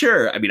 Because I'm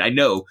sure, I mean, I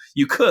know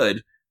you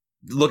could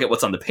look at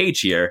what's on the page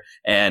here,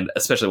 and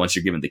especially once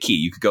you're given the key,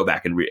 you could go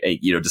back and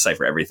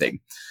decipher everything.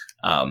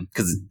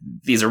 Because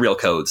these are real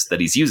codes that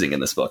he's using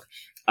in this book.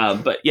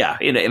 But yeah,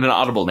 in an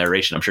audible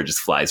narration, I'm sure it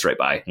just flies right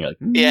by. You're like,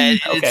 okay.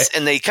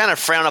 And they kind of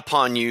frown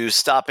upon you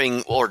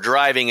stopping or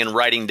driving and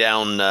writing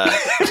down.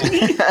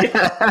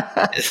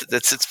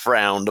 It's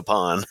frowned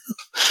upon.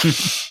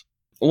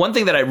 One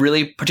thing that I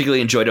really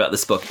particularly enjoyed about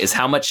this book is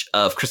how much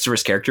of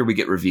Christopher's character we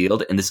get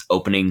revealed in this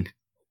opening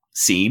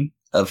scene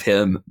of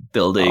him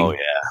building.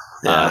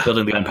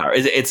 Building the gunpowder.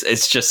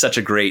 It's just such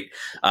a great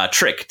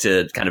trick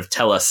to kind of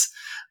tell us,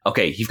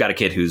 okay, you've got a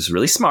kid who's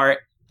really smart.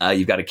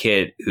 You've got a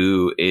kid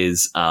who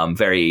is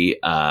very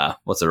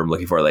what's the word I'm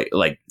looking for?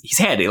 Like he's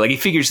handy. Like he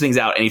figures things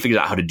out and he figures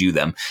out how to do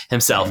them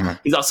himself. Mm-hmm.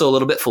 He's also a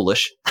little bit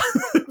foolish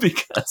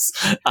because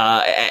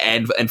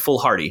and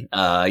foolhardy.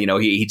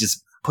 He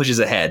just pushes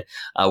ahead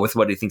with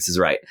what he thinks is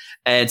right.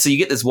 And so you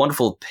get this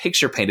wonderful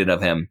picture painted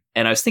of him.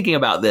 And I was thinking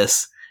about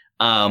this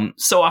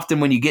so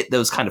often when you get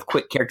those kind of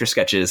quick character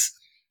sketches,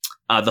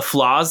 the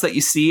flaws that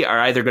you see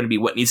are either going to be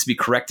what needs to be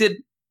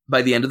corrected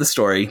by the end of the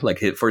story, like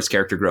for his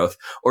character growth,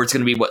 or it's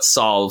going to be what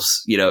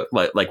solves,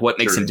 like what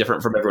makes him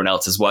different from everyone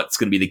else is what's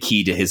going to be the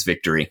key to his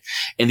victory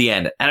in the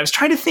end. And I was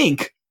trying to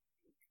think,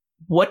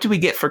 what do we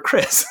get for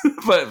Chris?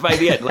 But by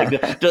the end, like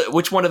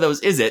which one of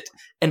those is it?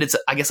 And it's,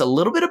 I guess, a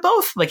little bit of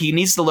both. Like he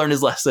needs to learn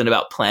his lesson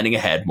about planning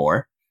ahead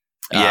more.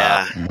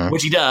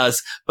 Which he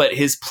does, but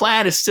his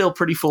plan is still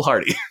pretty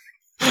foolhardy.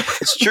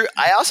 It's true.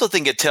 I also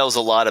think it tells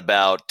a lot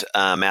about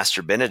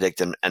Master Benedict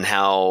and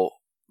how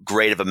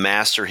great of a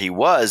master he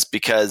was,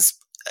 because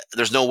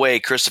there's no way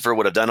Christopher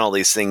would have done all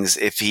these things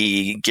if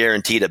he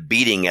guaranteed a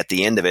beating at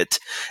the end of it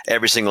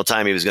every single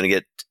time he was going to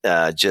get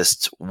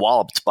just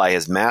walloped by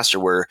his master,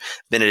 where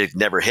Benedict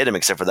never hit him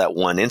except for that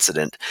one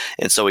incident.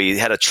 And so he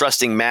had a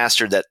trusting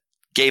master that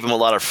gave him a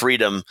lot of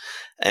freedom,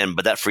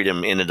 but that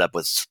freedom ended up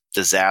with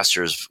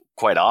disasters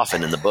quite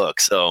often in the book.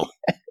 So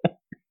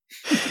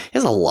he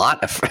has a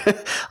lot of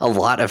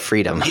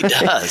freedom. He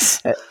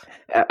does.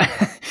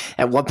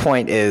 At what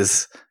point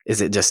is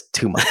it just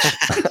too much?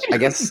 I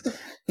guess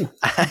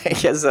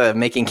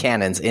making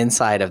cannons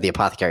inside of the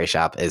apothecary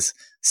shop is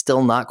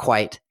still not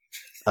quite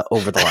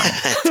over the line.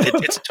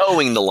 It's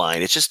towing the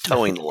line. It's just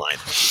towing the line.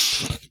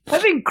 I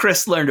think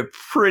Chris learned a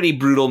pretty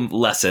brutal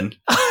lesson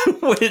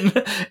when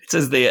it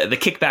says the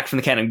kickback from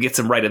the cannon gets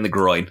him right in the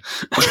groin.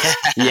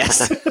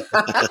 Yes.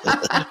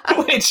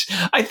 Which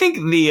I think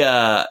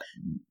the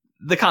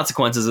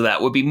consequences of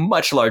that would be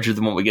much larger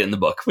than what we get in the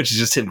book, which is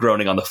just him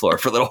groaning on the floor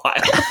for a little while.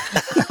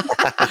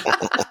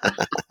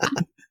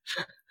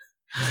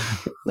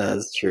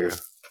 That's true.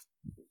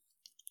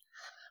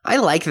 I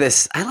like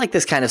this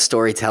kind of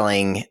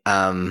storytelling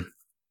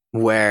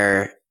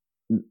where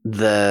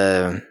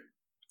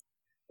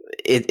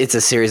it's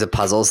a series of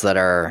puzzles that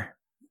are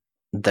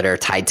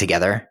tied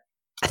together.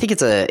 I think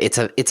it's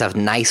a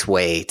nice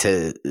way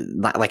to,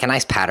 like, a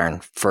nice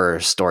pattern for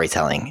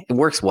storytelling. It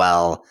works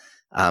well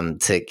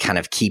to kind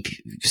of keep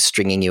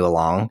stringing you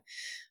along.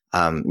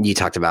 You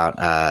talked about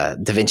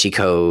Da Vinci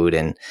Code,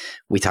 and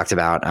we talked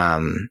about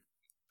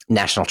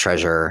National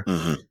Treasure.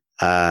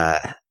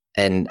 Mm-hmm.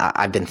 And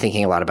I've been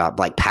thinking a lot about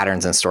like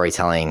patterns in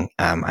storytelling.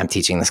 I'm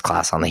teaching this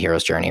class on the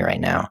hero's journey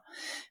right now.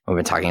 We've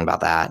been talking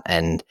about that,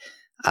 and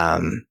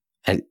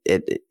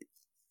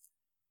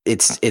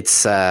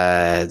it's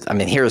I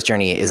mean, hero's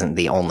journey isn't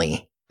the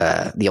only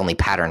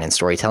pattern in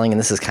storytelling, and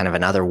this is kind of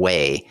another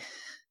way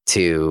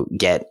to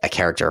get a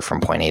character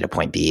from point A to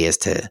point B, is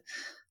to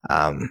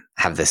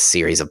have this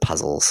series of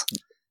puzzles.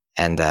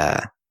 And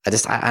I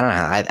don't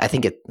know. I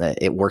think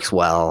it works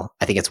well.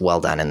 I think it's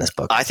well done in this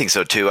book. I think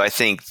so too. I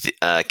think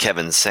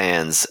Kevin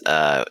Sands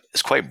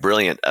is quite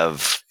brilliant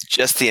of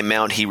just the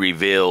amount he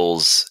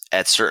reveals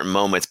at certain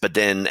moments, but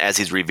then as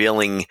he's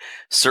revealing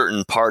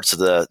certain parts of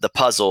the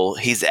puzzle,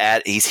 he's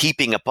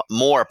heaping up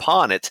more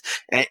upon it,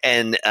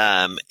 and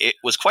it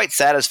was quite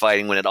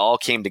satisfying when it all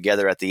came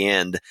together at the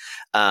end.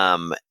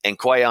 And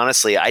quite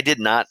honestly, I did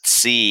not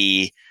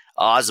see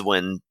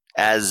Oswin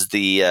as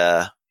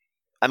the.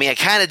 I mean, I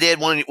kind of did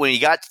when you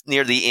got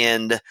near the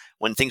end,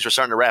 when things were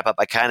starting to wrap up.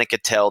 I kind of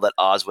could tell that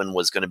Oswin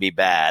was going to be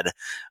bad,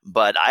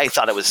 but I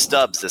thought it was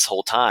Stubbs this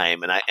whole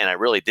time, and I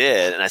really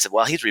did. And I said,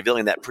 well, he's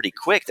revealing that pretty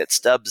quick, that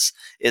Stubbs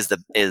is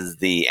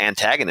the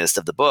antagonist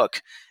of the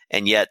book,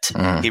 and yet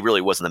he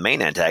really wasn't the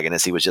main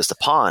antagonist. He was just a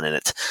pawn in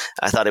it.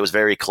 I thought it was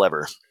very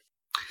clever.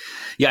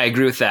 Yeah, I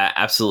agree with that.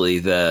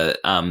 Absolutely.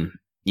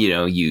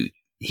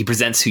 He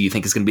presents who you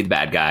think is going to be the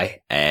bad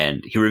guy,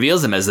 and he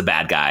reveals him as the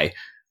bad guy.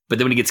 But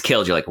then when he gets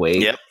killed, you're like,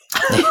 wait. Yep.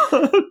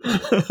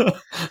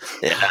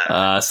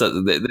 Yeah.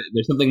 So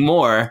there's something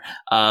more.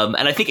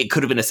 And I think it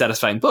could have been a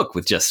satisfying book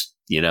with just,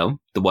 the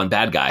one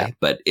bad guy. Yeah.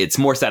 But it's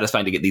more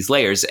satisfying to get these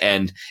layers.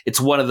 And it's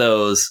one of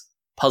those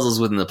puzzles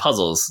within the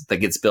puzzles that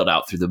gets built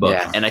out through the book.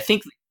 Yeah. And I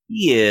think the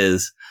key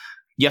is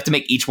you have to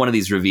make each one of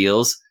these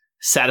reveals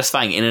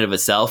satisfying in and of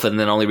itself, and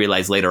then only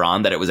realize later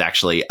on that it was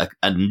actually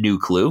a new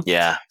clue.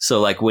 Yeah.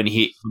 So like when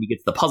he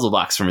gets the puzzle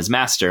box from his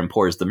master and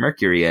pours the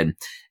mercury in,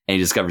 and he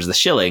discovers the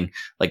shilling,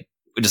 like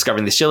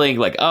discovering the shilling,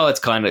 like, oh, it's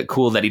kind of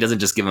cool that he doesn't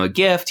just give him a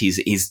gift.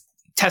 He's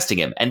testing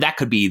him. And that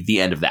could be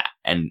the end of that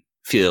and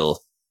feel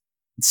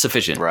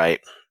sufficient. Right.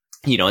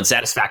 And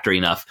satisfactory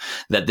enough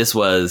that this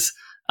was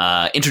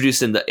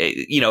introduced in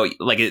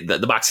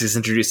the box is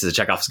introduced as a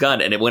Chekhov's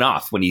gun, and it went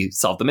off when he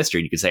solved the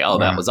mystery. And you could say, oh,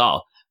 that was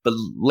all. But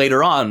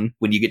later on,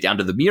 when you get down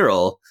to the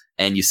mural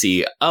and you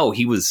see, oh,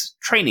 he was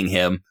training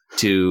him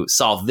to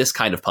solve this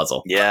kind of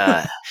puzzle.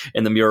 Yeah.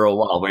 In the mural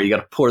wall, where you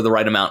got to pour the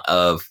right amount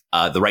of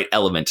the right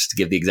element to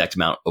give the exact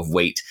amount of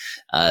weight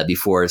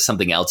before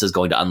something else is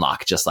going to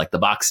unlock, just like the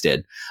box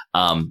did.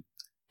 And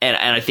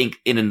I think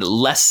in a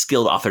less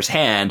skilled author's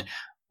hand,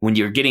 when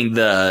you're getting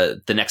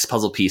the next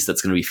puzzle piece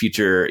that's going to be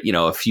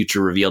a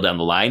future reveal down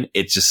the line,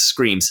 it just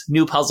screams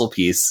new puzzle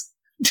piece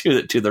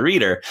to the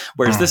reader.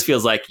 Whereas this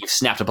feels like you've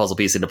snapped a puzzle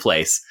piece into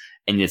place,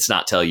 and it's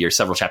not till you're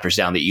several chapters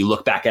down that you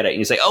look back at it and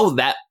you say, oh,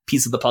 that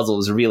piece of the puzzle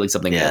is revealing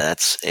something. Yeah,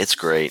 it's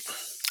great.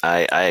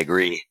 I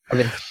agree.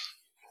 Okay.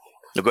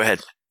 No, go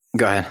ahead.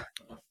 Go ahead.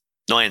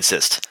 No, I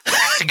insist.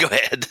 Go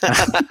ahead.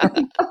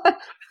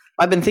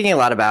 I've been thinking a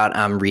lot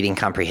about reading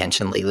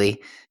comprehension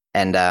lately,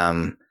 and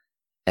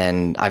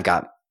I've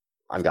got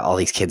all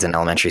these kids in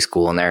elementary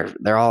school, and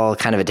they're all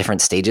kind of at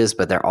different stages,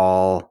 but they're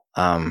all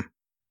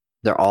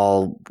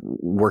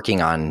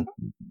working on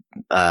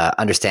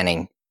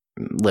understanding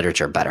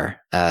literature better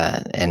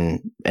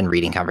and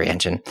reading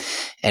comprehension.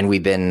 And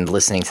we've been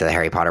listening to the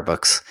Harry Potter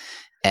books.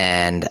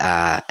 And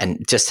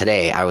just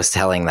today I was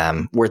telling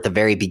them, we're at the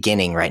very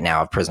beginning right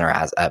now of Prisoner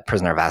of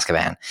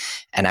Azkaban.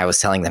 And I was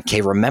telling them,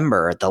 okay,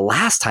 remember the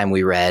last time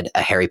we read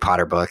a Harry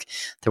Potter book,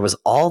 there was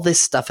all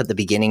this stuff at the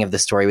beginning of the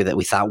story that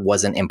we thought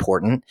wasn't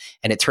important.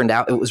 And it turned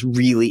out it was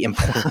really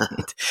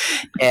important.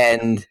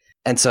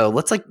 And so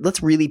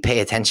let's really pay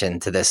attention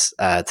to this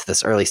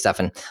early stuff.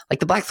 And like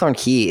the Blackthorn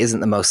Key isn't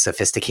the most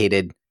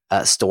sophisticated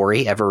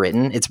story ever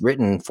written. It's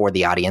written for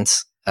the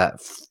audience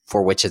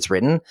for which it's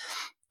written.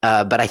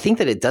 But I think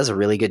that it does a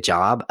really good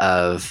job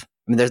of,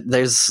 I mean,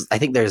 there's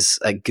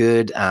a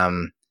good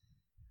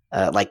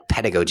like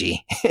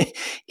pedagogy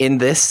in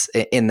this,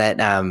 in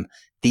that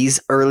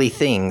these early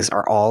things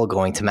are all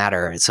going to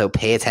matter. So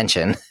pay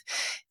attention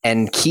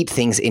and keep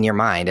things in your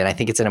mind. And I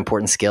think it's an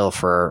important skill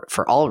for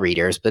all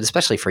readers, but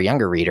especially for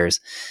younger readers,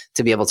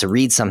 to be able to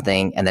read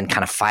something and then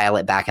kind of file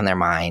it back in their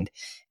mind,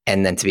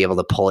 and then to be able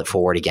to pull it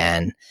forward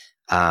again.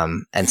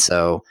 And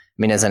so, I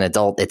mean, as an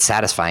adult, it's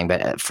satisfying,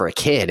 but for a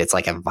kid, it's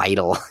like a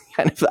vital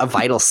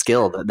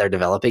skill that they're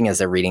developing as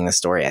they're reading the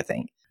story, I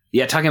think.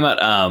 Yeah, talking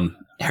about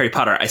Harry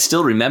Potter, I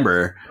still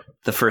remember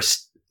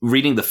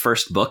reading the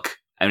first book.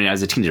 I mean, I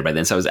was a teenager by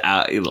then, so I was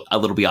a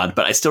little beyond,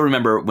 but I still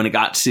remember when it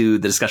got to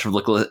the discussion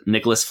of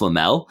Nicholas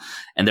Flamel,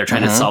 and they're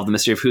trying to solve the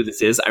mystery of who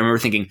this is. I remember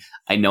thinking,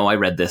 I know I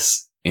read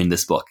this in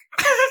this book.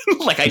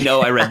 Like, I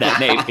know I read that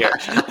name here.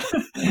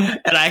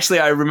 And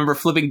I remember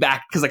flipping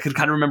back because I could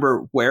kind of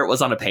remember where it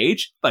was on a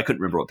page, but I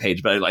couldn't remember what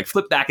page. But I like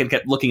flipped back and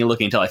kept looking and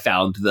looking until I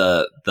found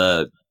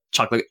the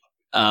chocolate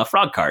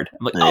frog card.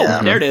 I'm like,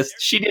 oh, there it is.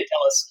 She did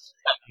tell us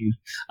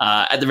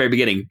at the very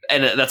beginning.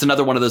 And that's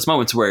another one of those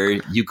moments where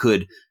you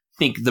could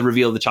think the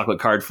reveal of the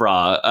chocolate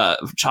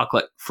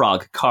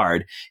frog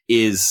card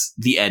is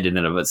the end in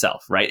and of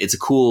itself, right? It's a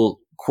cool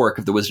quirk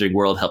of the wizarding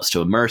world, helps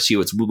to immerse you.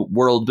 It's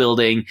world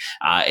building.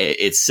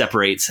 It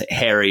separates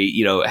Harry,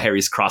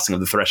 Harry's crossing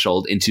of the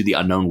threshold into the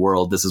unknown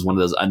world. This is one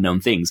of those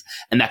unknown things.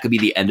 And that could be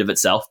the end of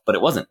itself, but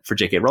it wasn't for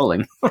J.K.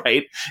 Rowling,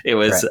 right? It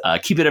was a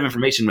key bit of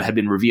information had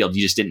been revealed.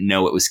 You just didn't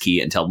know it was key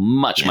until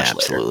much later.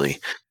 Absolutely.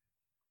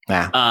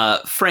 Yeah.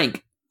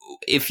 Frank,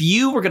 if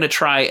you were going to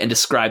try and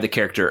describe the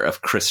character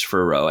of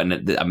Christopher Rowe,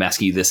 and I'm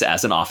asking you this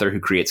as an author who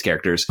creates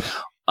characters,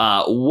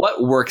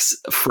 what works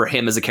for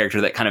him as a character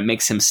that kind of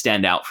makes him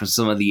stand out from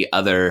some of the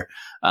other,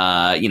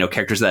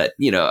 characters that,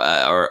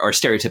 are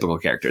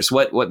stereotypical characters?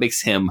 What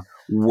makes him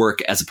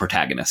work as a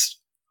protagonist?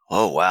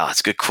 Oh, wow. That's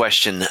a good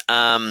question.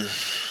 Well,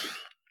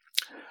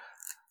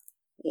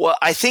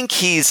 I think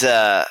he's,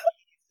 I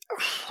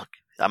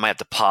might have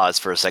to pause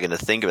for a second to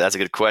think of it. That's a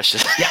good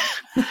question. Yeah.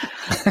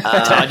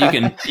 Todd,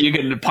 you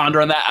can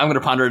ponder on that. I'm going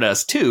to ponder it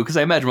as too, because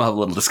I imagine we'll have a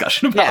little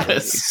discussion about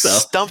this. So.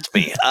 Stumped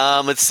me.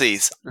 Let's see.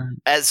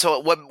 So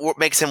what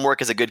makes him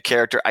work as a good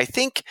character? I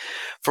think,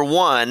 for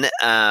one,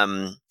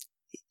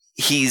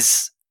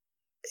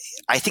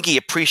 I think he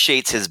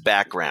appreciates his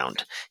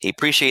background. He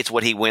appreciates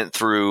what he went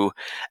through,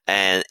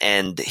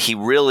 and he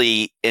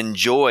really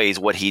enjoys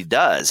what he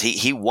does.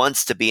 He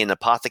wants to be an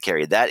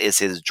apothecary. That is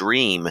his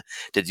dream,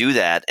 to do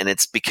that, and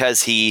it's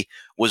because he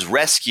was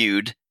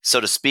rescued, so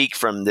to speak,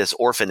 from this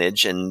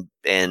orphanage and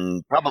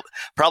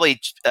probably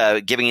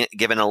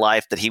given a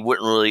life that he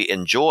wouldn't really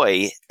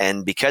enjoy.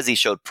 And because he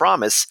showed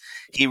promise,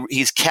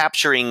 he's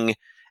capturing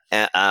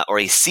or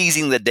he's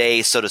seizing the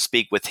day, so to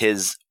speak, with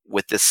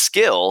this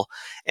skill,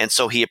 and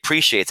so he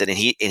appreciates it, and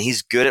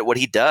he's good at what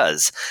he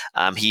does.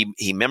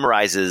 He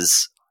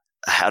memorizes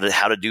how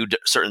to do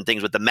certain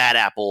things with the mad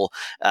apple,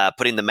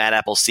 putting the mad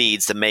apple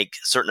seeds to make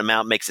certain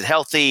amount makes it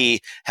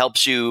healthy,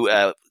 helps you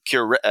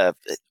cure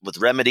with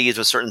remedies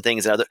with certain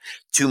things. And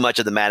too much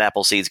of the mad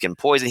apple seeds can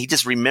poison. He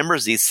just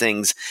remembers these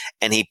things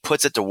and he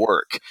puts it to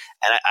work.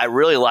 And I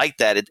really like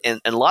that.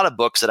 And a lot of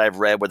books that I've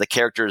read where the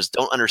characters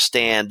don't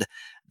understand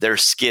their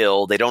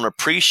skill, they don't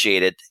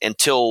appreciate it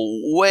until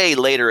way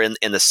later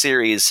in the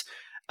series,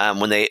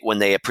 when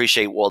they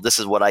appreciate, well, this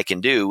is what I can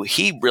do.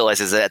 He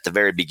realizes that at the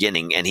very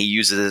beginning, and he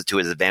uses it to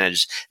his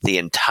advantage the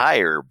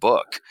entire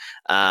book.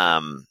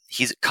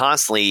 He's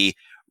constantly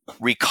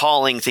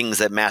recalling things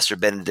that Master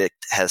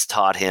Benedict has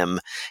taught him.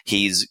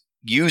 He's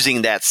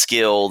using that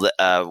skill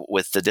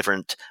with the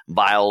different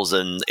vials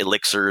and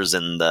elixirs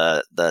and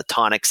the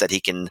tonics that he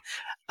can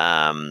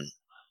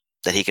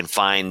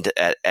find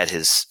at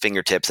his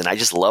fingertips. And I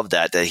just love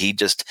that he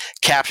just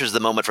captures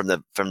the moment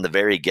from the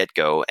very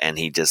get-go, and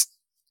he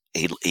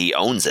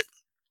owns it.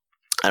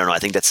 I don't know. I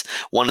think that's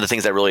one of the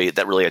things that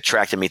really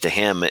attracted me to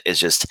him, is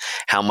just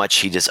how much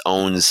he just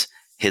owns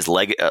his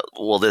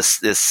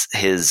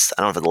his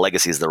I don't know if the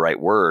legacy is the right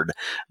word,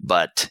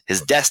 but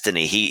his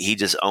destiny. He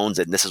just owns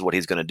it, and this is what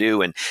he's going to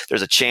do. And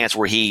there's a chance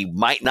where he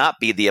might not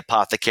be the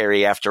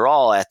apothecary after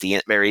all at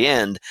the very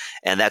end,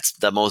 and that's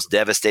the most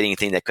devastating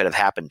thing that could have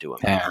happened to him.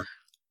 Yeah.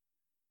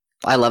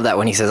 I love that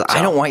when he says,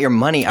 "I don't want your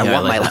money. I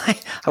want my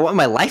life. I want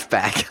my life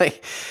back." I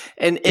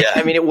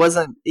mean, it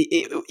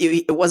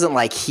wasn't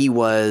like he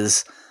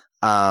was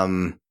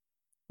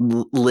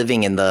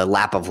living in the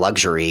lap of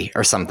luxury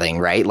or something,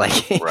 right?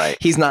 Like, right.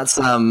 He's not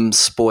some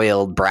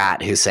spoiled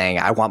brat who's saying,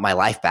 "I want my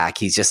life back."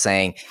 He's just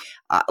saying,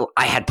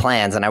 "I had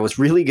plans and I was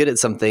really good at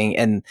something,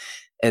 and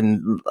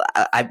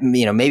I,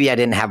 maybe I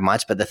didn't have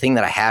much, but the thing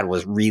that I had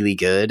was really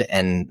good,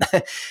 and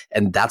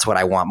that's what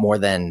I want more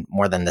than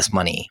this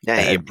money."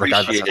 Yeah,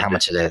 regardless of how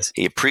much it is.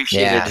 He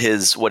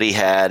appreciated what he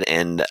had,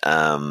 and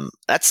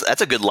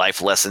that's a good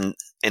life lesson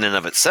in and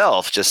of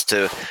itself, just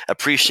to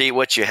appreciate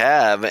what you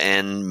have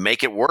and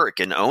make it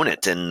work and own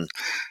it. And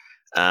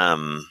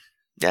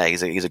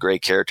he's a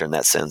great character in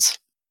that sense.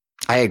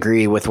 I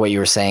agree with what you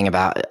were saying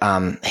about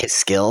his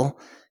skill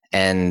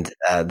and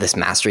this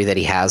mastery that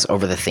he has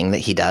over the thing that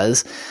he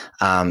does.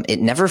 It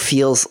never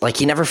feels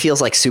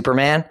like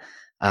Superman.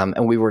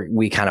 And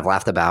we kind of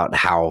laughed about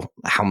how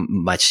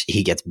much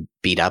he gets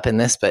beat up in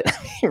this, but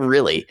he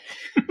really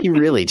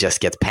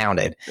just gets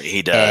pounded.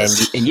 He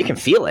does. And you can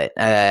feel it.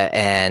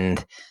 I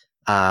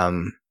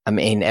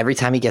mean, every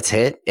time he gets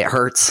hit, it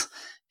hurts.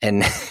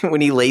 And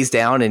when he lays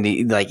down and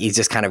he's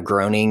just kind of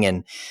groaning,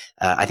 and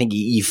I think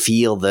you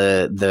feel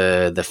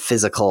the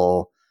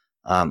physical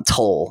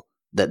toll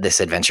that this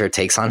adventure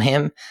takes on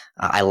him.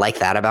 I like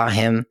that about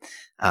him.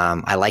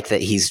 I like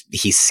that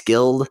he's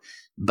skilled,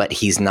 but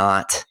he's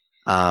not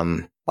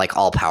like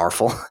all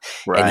powerful.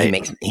 Right.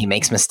 And he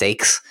makes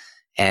mistakes.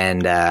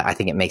 And I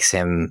think it makes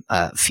him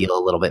feel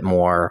a little bit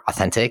more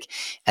authentic.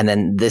 And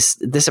then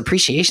this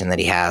appreciation that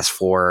he has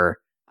for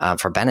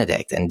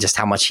Benedict and just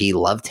how much he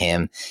loved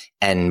him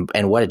and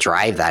what a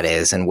drive that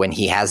is. And when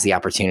he has the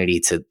opportunity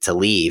to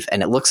leave,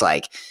 and it looks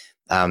like,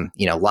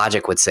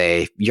 logic would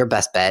say your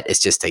best bet is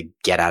just to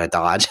get out of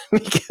Dodge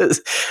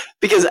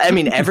because I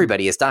mean,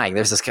 everybody is dying.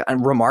 There's this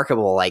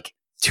remarkable, like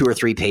 2 or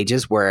 3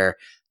 pages where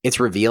it's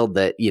revealed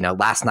that,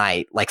 last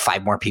night, like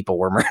 5 more people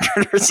were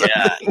murdered or something.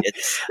 Yeah,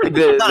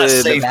 it's not a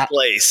safe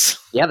place.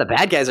 Yeah, the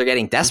bad guys are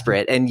getting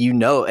desperate. And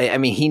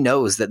he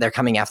knows that they're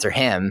coming after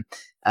him.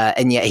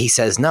 And yet he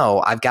says,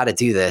 no, I've got to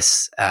do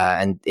this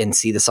and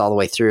see this all the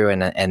way through.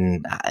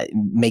 And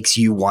makes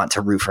you want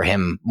to root for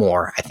him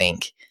more, I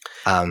think.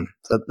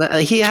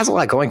 He has a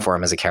lot going for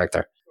him as a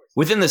character.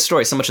 Within this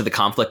story, so much of the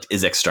conflict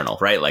is external,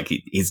 right? Like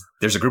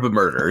there's a group of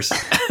murderers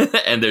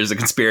and there's a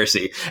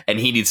conspiracy, and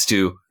he needs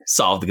to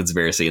solve the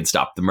conspiracy and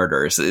stop the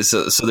murderers.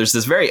 So there's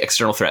this very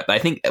external threat. But I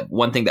think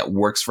one thing that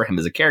works for him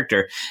as a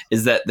character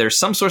is that there's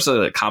some sorts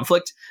of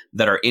conflict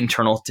that are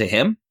internal to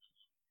him.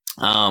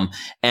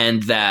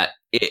 And that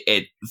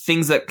it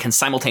things that can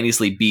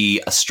simultaneously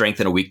be a strength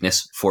and a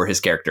weakness for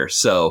his character.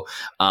 So,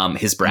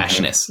 his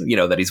brashness,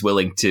 that he's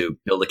willing to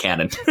build a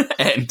cannon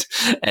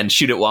and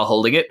shoot it while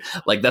holding it.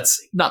 Like,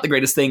 that's not the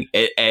greatest thing.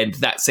 And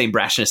that same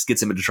brashness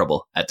gets him into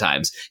trouble at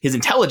times. His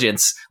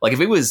intelligence, like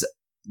if it was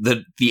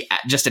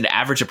just an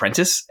average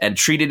apprentice and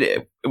treated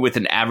it with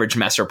an average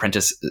master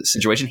apprentice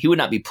situation, he would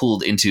not be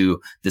pulled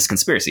into this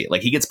conspiracy.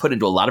 Like, he gets put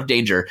into a lot of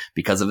danger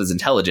because of his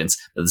intelligence.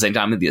 At the same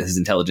time, his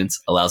intelligence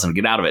allows him to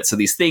get out of it. So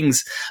these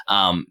things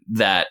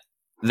that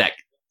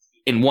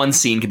in one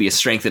scene can be a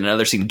strength, and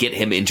another scene get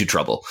him into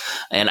trouble.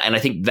 And I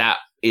think that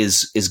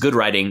is good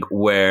writing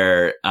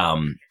where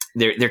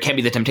there can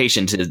be the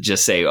temptation to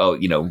just say, oh,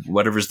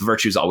 whatever's the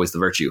virtue is always the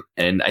virtue.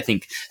 And I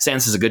think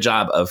Sands does a good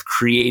job of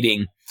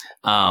creating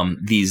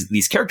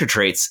these character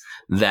traits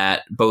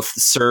that both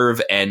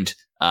serve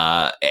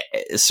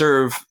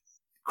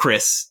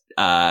Chris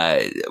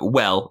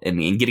well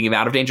in getting him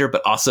out of danger,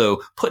 but also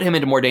put him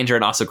into more danger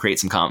and also create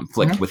some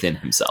conflict within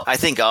himself. I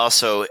think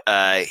also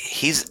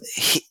he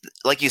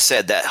like you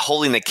said, that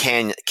holding the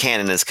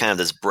cannon is kind of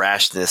this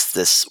brashness,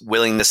 this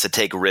willingness to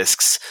take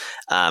risks,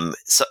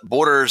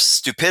 borders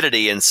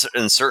stupidity in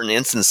certain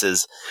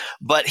instances,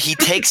 but he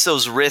takes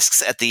those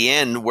risks at the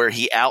end where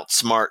he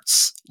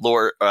outsmarts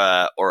Lord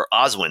or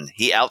Oswin.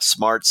 He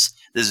outsmarts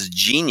this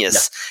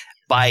genius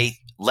by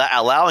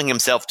allowing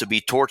himself to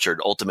be tortured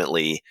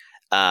ultimately.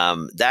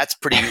 That's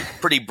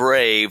pretty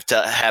brave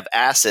to have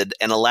acid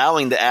and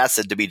allowing the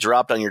acid to be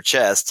dropped on your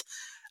chest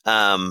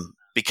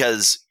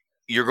because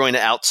you're going to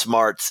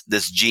outsmart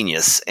this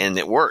genius, and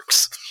it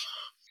works.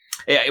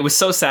 Yeah, it was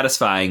so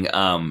satisfying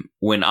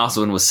when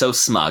Oswin was so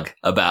smug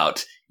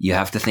about you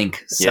have to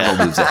think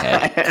several moves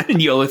ahead,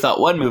 and you only thought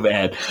one move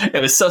ahead.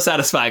 It was so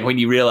satisfying when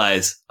you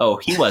realize,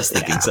 oh, he was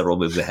thinking several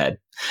moves ahead.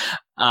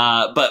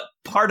 But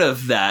part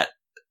of that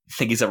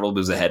thinking several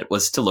moves ahead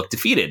was to look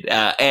defeated.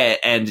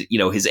 And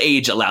his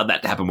age allowed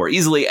that to happen more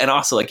easily. And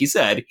also, like you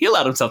said, he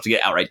allowed himself to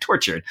get outright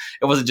tortured.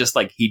 It wasn't just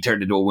like he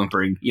turned into a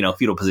whimpering,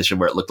 fetal position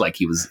where it looked like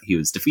he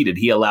was defeated.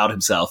 He allowed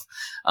himself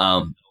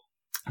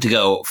to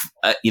go,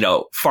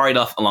 far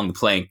enough along the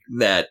plank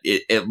that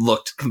it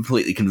looked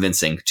completely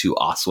convincing to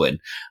Oswin.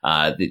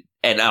 And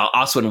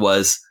Oswin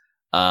was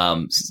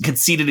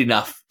conceited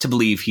enough to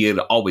believe he had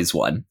always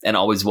won and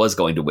always was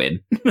going to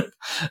win.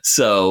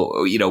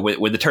 So,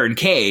 when the turn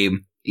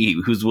came, he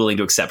was willing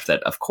to accept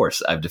that, of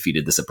course, I've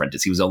defeated this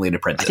apprentice. He was only an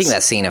apprentice. I think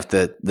that scene of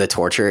the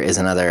torture is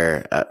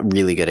another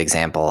really good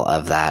example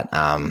of that.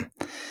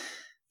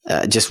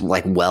 Just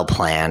like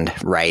well-planned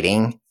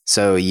writing.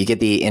 So you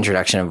get the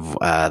introduction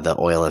of the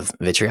oil of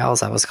vitriol, is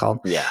that what it's called?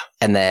 Yeah.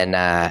 And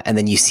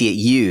then you see it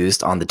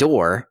used on the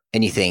door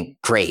and you think,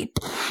 great,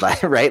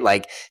 right?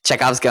 Like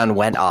Chekhov's gun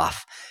went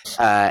off.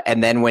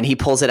 And then when he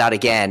pulls it out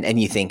again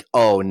and you think,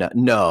 oh,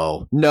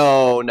 no.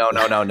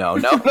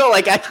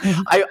 Like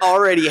I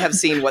already have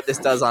seen what this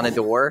does on a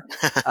door.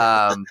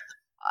 And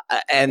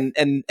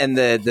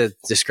the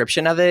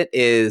description of it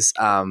is,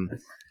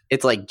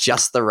 it's like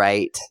just the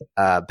right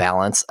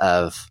balance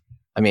of,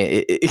 I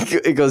mean,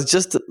 it goes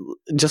just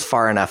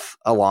far enough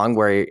along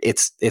where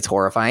it's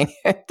horrifying,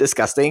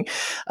 disgusting,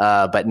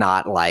 but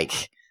not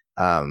like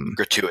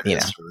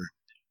gratuitous.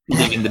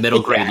 In the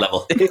middle grade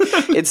level.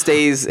 It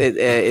stays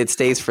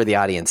for the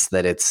audience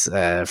that it's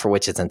for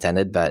which it's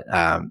intended. But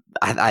I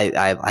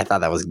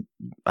thought that was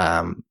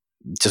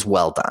just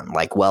well done,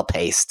 like well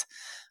paced.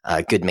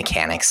 good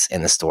mechanics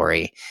in the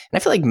story. And I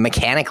feel like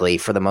mechanically,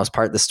 for the most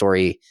part, the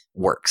story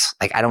works.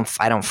 Like I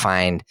don't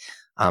find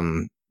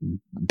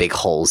big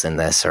holes in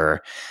this,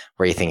 or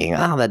where you're thinking,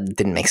 oh, that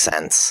didn't make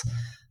sense.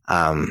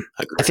 I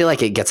feel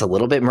like it gets a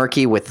little bit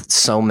murky with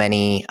so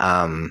many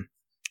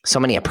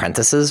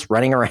apprentices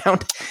running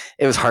around.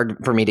 It was hard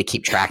for me to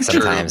keep track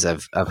sometimes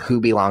of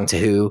who belonged to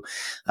who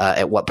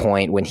at what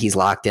point when he's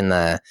locked in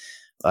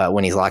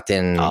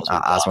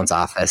Oswald's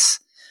office.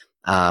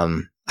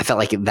 I felt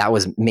like that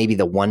was maybe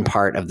the one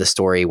part of the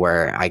story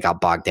where I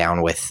got bogged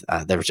down with,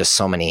 there were just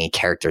so many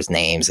characters'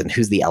 names and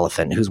who's the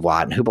elephant, who's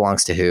what, and who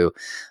belongs to who.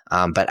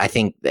 But I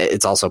think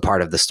it's also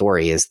part of the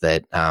story is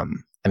that,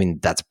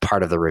 that's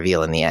part of the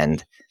reveal in the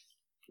end,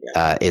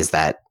 is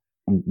that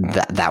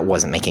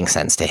wasn't making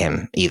sense to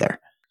him either.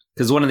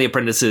 Because one of the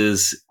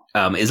apprentices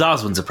is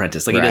Oswald's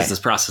apprentice. Like, he does this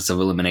process of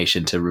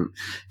elimination to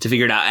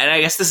figure it out. And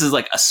I guess this is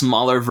like a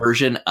smaller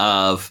version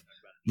of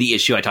the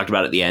issue I talked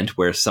about at the end,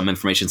 where some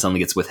information suddenly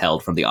gets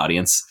withheld from the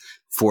audience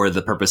for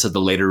the purpose of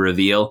the later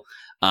reveal.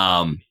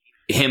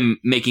 Him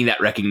making that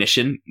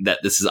recognition that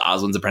this is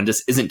Oswald's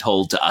apprentice isn't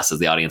told to us as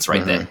the audience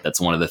right then. That's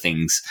one of the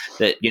things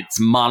that gets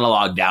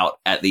monologued out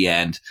at the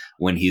end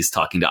when he's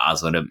talking to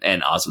Oswald,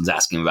 and Oswald's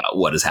asking about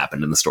what has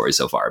happened in the story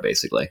so far,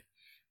 basically.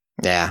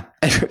 Yeah,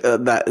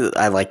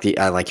 I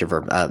like your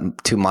verb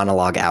to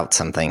monologue out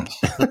something,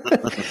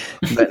 but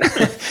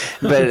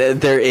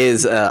there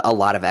is a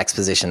lot of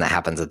exposition that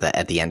happens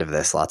at the end of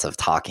this. Lots of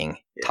talking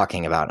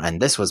about,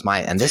 and this was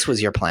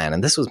your plan,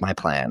 and this was my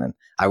plan. And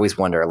I always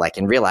wonder, like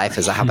in real life,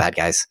 is that how bad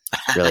guys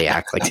really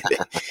act? Like, do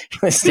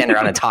they stand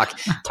around and talk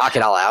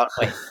it all out?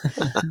 Like,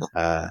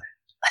 I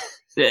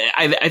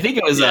think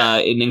it was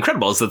in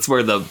Incredibles. That's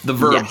where the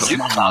verb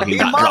monologuing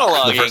got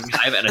dropped the first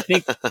time, and I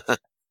think.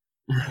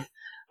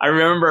 I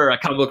remember a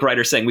comic book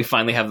writer saying, we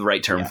finally have the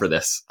right term for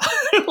this.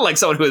 Like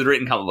someone who has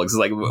written comic books is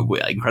like,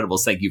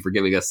 Incredibles, thank you for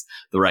giving us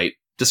the right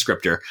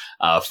descriptor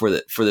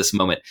for this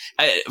moment.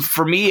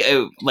 For me,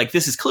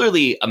 this is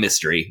clearly a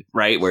mystery,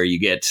 right? Where you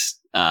get,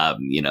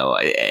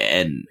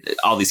 and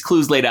all these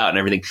clues laid out and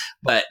everything.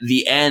 But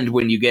the end,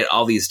 when you get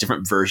all these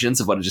different versions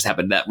of what had just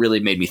happened, that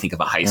really made me think of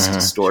a heist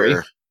story.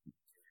 Sure.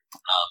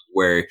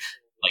 Where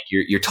like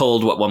you're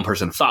told what one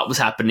person thought was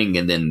happening,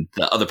 and then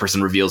the other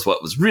person reveals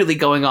what was really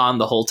going on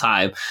the whole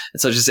time. And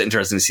so it's just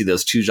interesting to see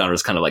those two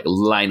genres kind of like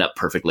line up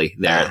perfectly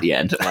there at the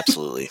end.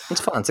 Absolutely.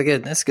 It's fun. It's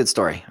a good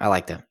story. I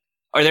liked it.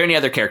 Are there any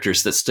other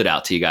characters that stood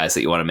out to you guys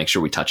that you want to make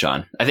sure we touch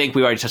on? I think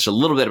we already touched a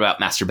little bit about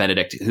Master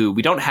Benedict, who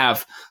we don't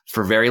have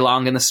for very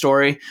long in the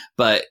story,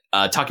 but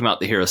talking about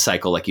the hero's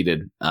cycle like you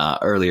did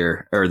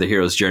earlier, or the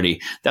hero's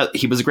journey, that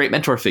he was a great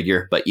mentor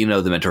figure, but the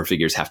mentor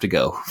figures have to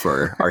go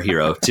for our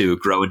hero to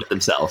grow into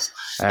themselves.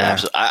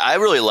 Absolutely. I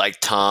really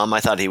liked Tom. I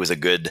thought he was a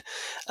good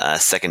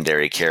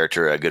secondary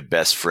character, a good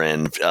best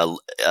friend,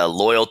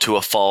 loyal to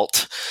a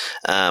fault.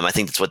 I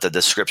think that's what the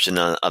description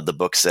of the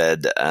book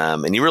said.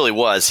 And he really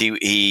was.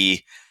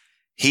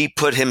 He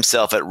put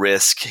himself at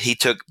risk. He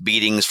took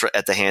beatings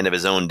at the hand of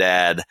his own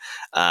dad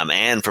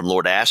and from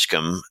Lord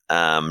Ashcombe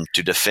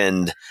to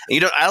defend. I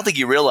don't think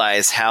you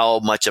realize how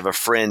much of a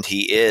friend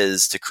he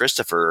is to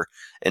Christopher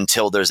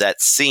until there's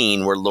that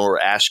scene where Lord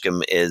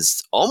Ashcombe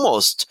is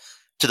almost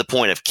to the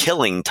point of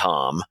killing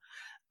Tom.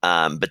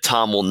 But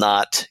Tom will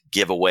not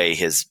give away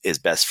his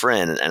best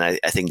friend. And I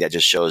think that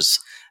just shows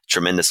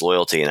tremendous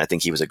loyalty. And I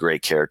think he was a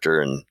great character.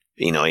 And,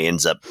 he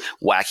ends up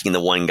whacking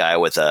the one guy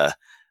with a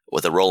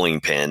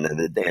rolling pin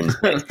and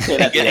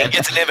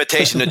gets an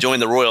invitation to join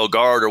the Royal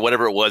Guard or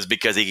whatever it was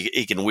because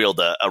he can wield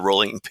a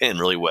rolling pin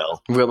really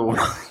well.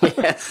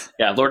 Yes.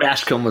 Yeah, Lord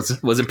Ashcombe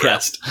was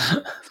impressed.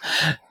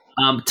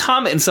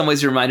 Tom, in some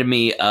ways, reminded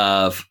me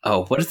of,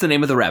 what is the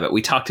name of the rabbit?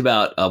 We talked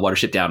about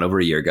Watership Down over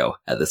a year ago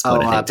at this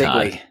point. I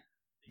think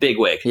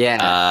Bigwig. Yeah,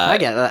 I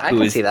get that. I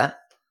can see that.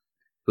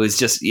 Who is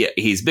just,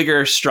 he's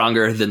bigger,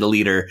 stronger than the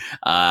leader,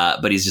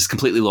 but he's just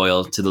completely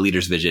loyal to the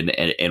leader's vision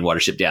and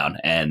Watership Down.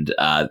 And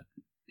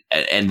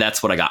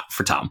that's what I got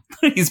for Tom.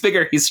 He's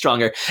bigger, he's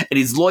stronger, and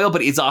he's loyal,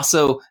 but he's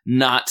also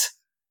not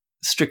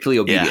strictly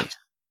obedient.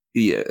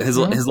 Yeah. His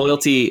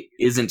loyalty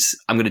isn't,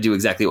 I'm going to do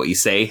exactly what you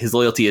say. His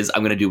loyalty is,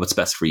 I'm going to do what's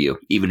best for you,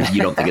 even if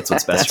you don't think it's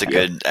what's best for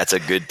you. That's a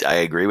good, I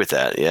agree with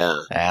that. Yeah.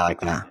 I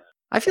like that.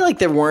 I feel like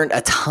there weren't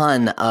a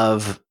ton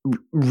of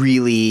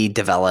really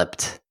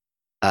developed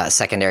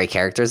secondary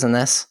characters in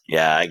this.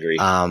 Yeah, I agree.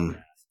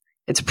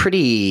 It's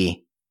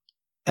pretty...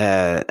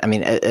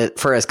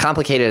 for as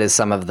complicated as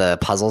some of the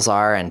puzzles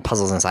are, and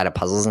puzzles inside of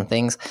puzzles and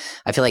things,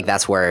 I feel like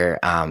that's where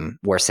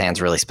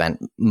Sands really spent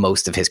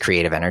most of his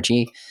creative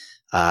energy.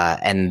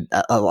 And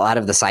a lot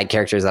of the side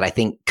characters that I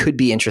think could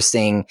be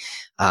interesting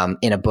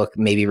in a book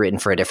maybe written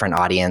for a different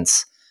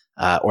audience,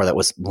 or that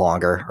was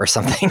longer or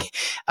something.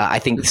 I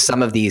think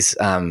some of these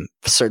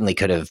certainly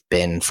could have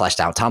been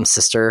fleshed out. Tom's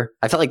sister,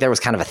 I felt like there was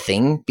kind of a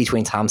thing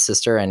between Tom's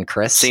sister and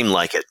Chris. Seemed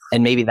like it.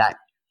 And maybe that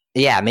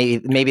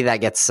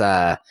gets...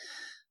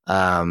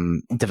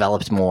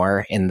 developed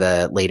more in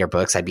the later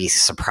books. I'd be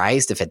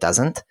surprised if it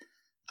doesn't.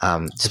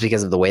 just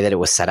because of the way that it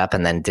was set up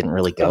and then didn't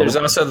really go. There's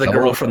also the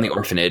girl from the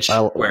orphanage,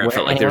 where it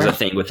felt like there's a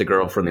thing with the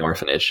girl from the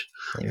orphanage.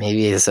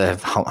 Maybe he's a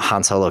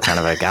Han Solo kind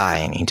of a guy,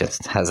 and he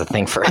just has a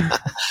thing for it.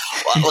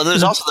 Well,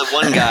 there's also the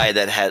one guy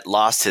that had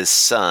lost his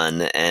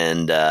son,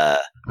 and the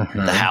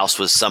house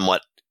was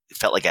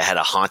felt like it had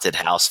a haunted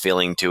house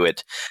feeling to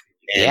it.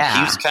 And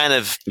he was kind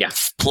of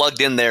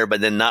plugged in there,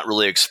 but then not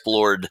really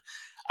explored.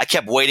 I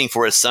kept waiting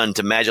for his son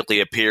to magically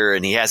appear,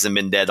 and he hasn't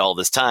been dead all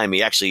this time.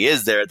 He actually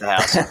is there at the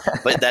house,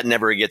 but that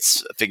never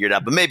gets figured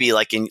out. But maybe,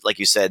 like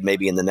you said,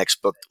 maybe in the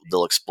next book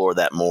they'll explore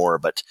that more.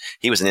 But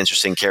he was an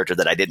interesting character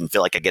that I didn't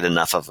feel like I get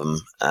enough of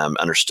him.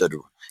 Understood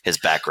his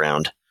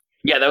background.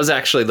 Yeah, that was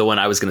actually the one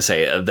I was going to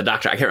say. The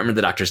doctor, I can't remember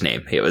the doctor's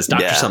name. It was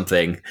Dr.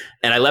 something.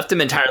 And I left him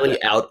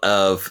entirely out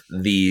of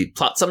the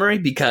plot summary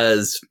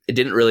because it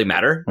didn't really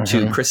matter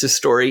to Chris's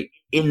story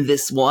in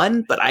this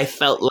one. But I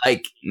felt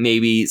like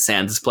maybe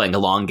Sands is playing a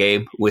long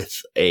game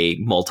with a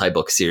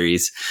multi-book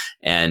series,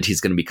 and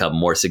he's going to become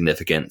more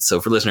significant.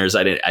 So for listeners,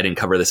 I didn't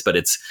cover this, but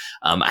it's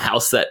a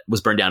house that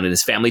was burned down and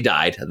his family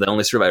died. The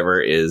only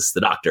survivor is the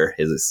doctor.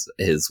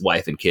 His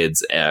wife and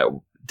kids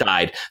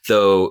died,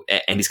 though,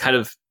 and he's kind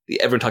of,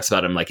 everyone talks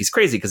about him like he's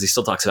crazy because he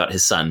still talks about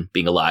his son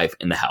being alive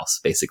in the house,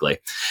 basically.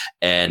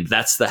 And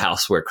that's the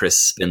house where Chris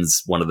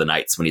spends one of the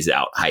nights when he's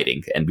out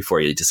hiding and before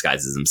he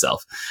disguises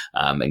himself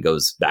and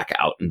goes back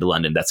out into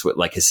London. That's what,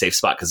 like, his safe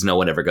spot, because no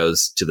one ever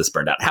goes to this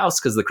burned out house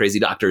because the crazy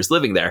doctor is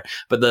living there.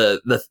 But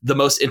the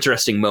most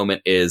interesting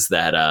moment is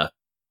that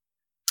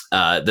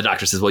the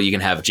doctor says, well, you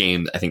can have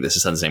James. I think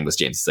his son's name was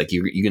James. He's like,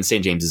 you can stay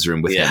in James's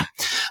room with him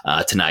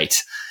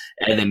tonight.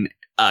 And then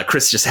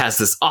Chris just has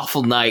this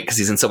awful night because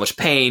he's in so much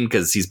pain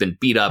because he's been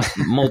beat up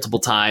multiple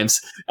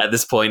times at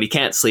this point. He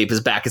can't sleep.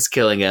 His back is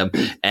killing him.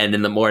 And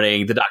in the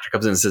morning, the doctor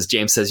comes in and says,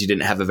 James says you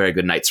didn't have a very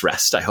good night's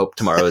rest. I hope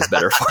tomorrow is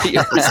better for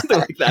you, or something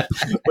like that.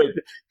 But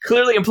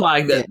clearly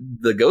implying that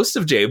the ghost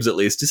of James, at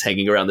least, is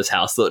hanging around this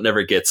house, though it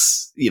never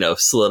gets,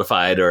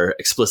 solidified or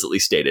explicitly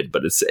stated.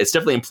 But it's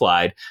definitely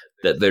implied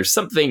that there's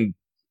something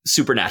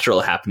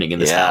supernatural happening in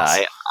this house.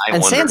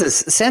 And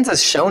Sands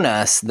has shown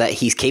us that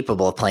he's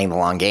capable of playing the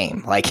long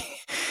game. Like,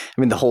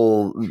 we've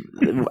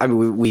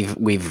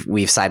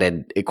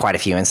cited quite a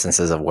few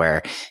instances of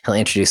where he'll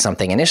introduce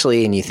something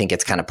initially and you think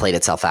it's kind of played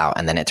itself out,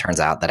 and then it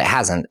turns out that it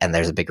hasn't, and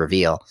there's a big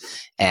reveal.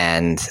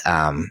 And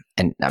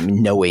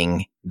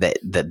knowing that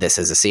this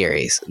is a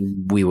series,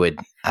 we would,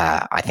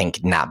 I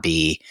think, not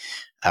be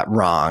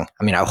wrong.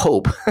 I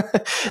hope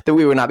that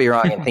we would not be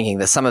wrong in thinking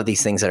that some of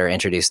these things that are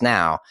introduced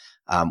now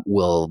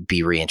will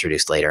be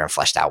reintroduced later and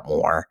fleshed out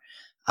more.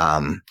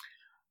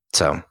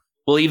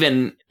 Well,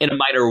 even in a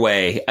minor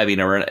way,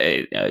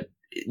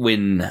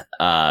 when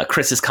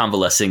Chris is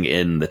convalescing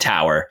in the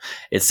tower,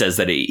 it says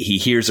that he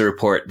hears a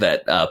report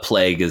that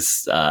plague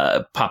is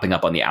popping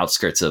up on the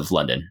outskirts of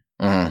London.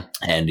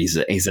 And he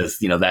says,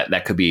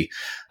 that could be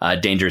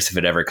dangerous if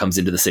it ever comes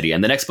into the city.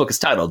 And the next book is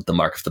titled The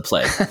Mark of the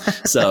Plague.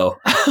 So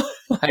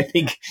I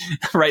think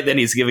right then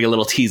he's giving a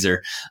little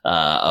teaser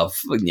of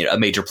a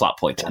major plot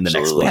point in the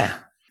next book. Yeah.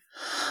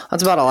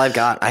 That's about all I've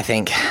got, I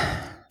think.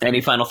 Any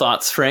final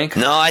thoughts, Frank?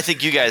 No, I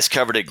think you guys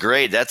covered it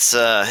great. That's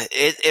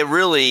it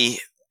really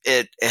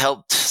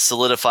helped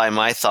solidify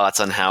my thoughts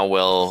on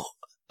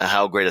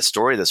how great a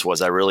story this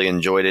was. I really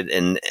enjoyed it,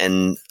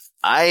 and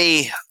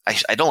I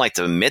don't like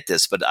to admit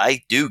this, but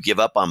I do give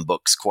up on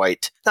books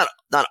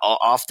not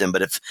often,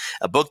 but if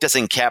a book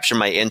doesn't capture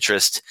my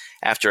interest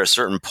after a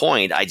certain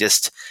point, I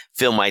just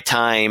feel my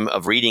time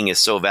of reading is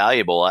so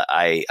valuable.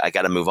 I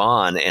got to move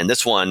on. And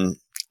this one,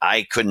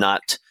 I could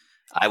not.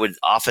 I would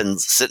often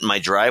sit in my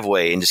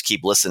driveway and just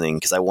keep listening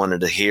because I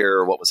wanted to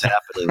hear what was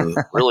happening.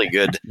 Really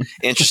good,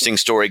 interesting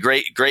story.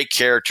 Great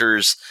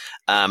characters.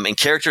 And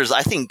characters,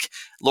 I think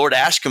Lord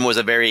Ashcombe was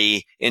a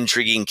very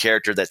intriguing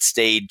character that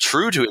stayed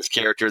true to his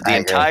character the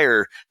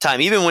entire time.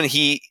 Even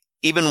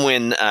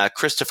when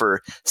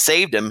Christopher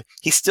saved him,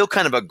 he's still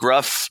kind of a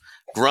gruff,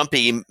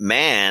 grumpy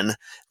man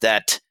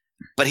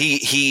but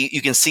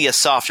you can see a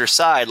softer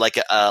side, like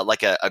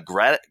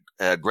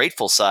a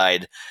grateful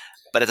side.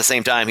 But at the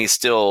same time, he's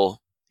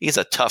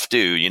a tough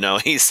dude.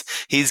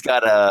 He's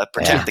got to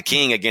protect the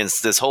king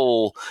against this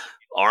whole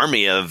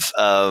army of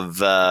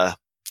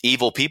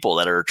evil people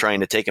that are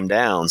trying to take him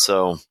down.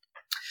 So,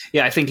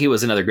 yeah, I think he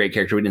was another great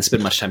character we didn't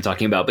spend much time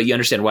talking about, but you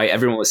understand why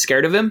everyone was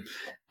scared of him.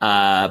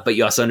 But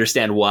you also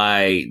understand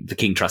why the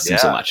king trusts him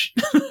so much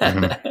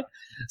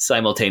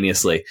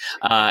simultaneously.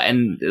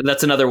 And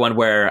that's another one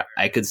where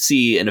I could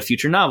see in a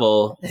future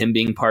novel him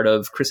being part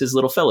of Chris's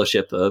little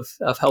fellowship of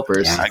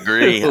helpers. Yeah, I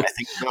agree. I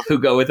think who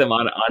go with him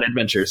on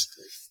adventures.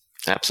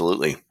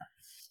 Absolutely.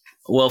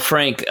 Well,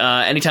 Frank,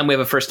 anytime we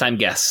have a first-time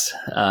guest,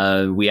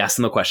 we ask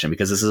them a question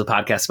because this is a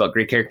podcast about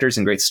great characters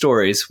and great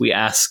stories. We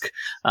ask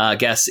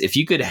guests, if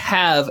you could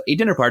have a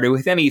dinner party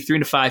with any 3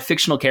 to 5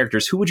 fictional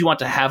characters, who would you want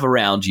to have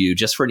around you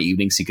just for an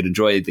evening so you could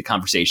enjoy the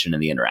conversation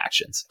and the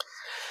interactions?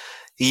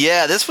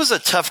 Yeah, this was a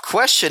tough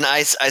question.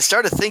 I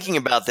started thinking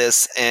about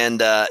this,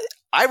 and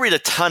I read a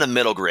ton of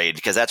middle grade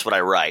because that's what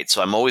I write.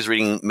 So I'm always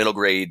reading middle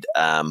grade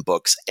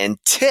books, and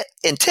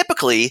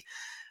typically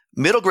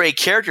middle grade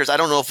characters, I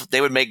don't know if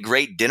they would make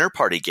great dinner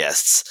party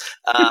guests.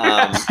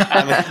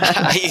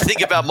 You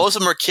think about most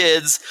of them are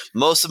kids,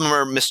 most of them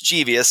are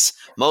mischievous,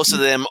 most of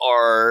them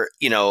are,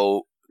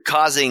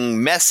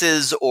 causing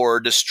messes or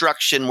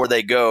destruction where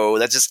they go.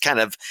 That's just kind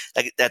of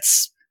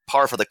that's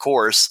par for the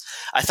course.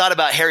 I thought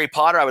about Harry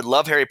Potter. I would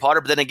love Harry Potter,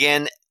 but then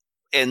again,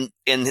 in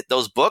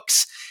those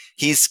books,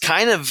 he's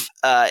kind of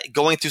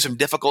going through some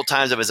difficult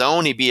times of his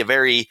own. He'd be a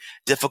very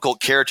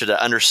difficult character to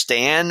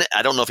understand.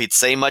 I don't know if he'd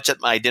say much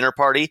at my dinner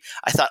party.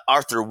 I thought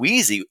Arthur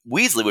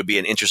Weasley would be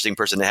an interesting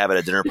person to have at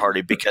a dinner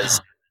party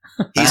because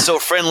he's so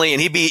friendly,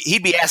 and he'd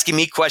be asking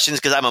me questions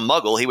because I'm a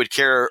Muggle. He would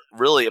care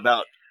really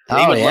about.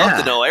 He would love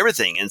to know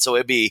everything, and so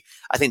I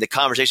think the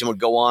conversation would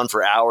go on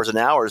for hours and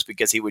hours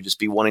because he would just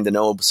be wanting to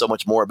know so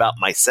much more about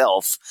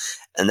myself,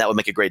 and that would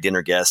make a great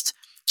dinner guest.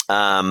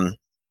 This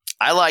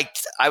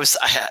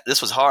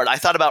was hard. I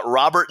thought about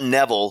Robert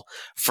Neville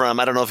from,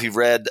 I don't know if you've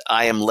read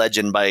I Am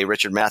Legend by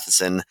Richard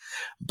Matheson,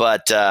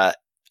 but I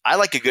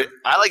like a good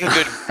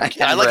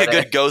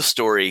ghost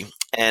story.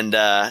 And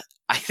I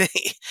think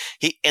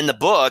he, in the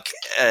book,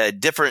 it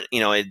differs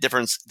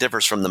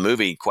from the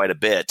movie quite a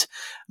bit,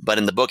 but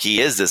in the book,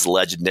 he is this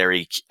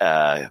legendary,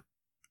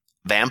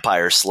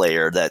 vampire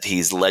slayer that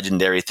he's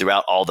legendary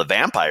throughout all the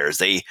vampires.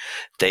 They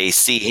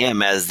see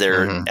him as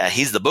their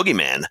he's the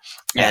boogeyman.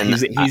 Yeah, and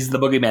he's the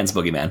boogeyman's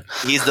boogeyman.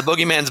 He's the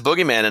boogeyman's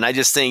boogeyman, and I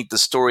just think the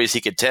stories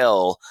he could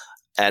tell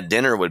at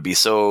dinner would be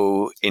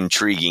so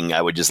intriguing.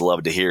 I would just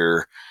love to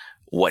hear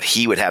what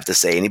he would have to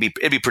say, and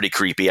it'd be pretty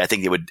creepy. I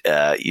think it would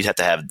you'd have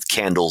to have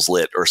candles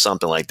lit or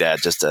something like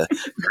that just to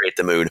create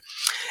the mood.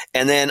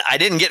 And then I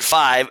didn't get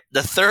 5.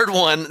 The third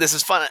one, this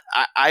is fun.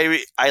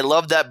 I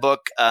love that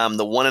book,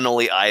 The One and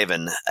Only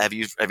Ivan. Have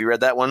you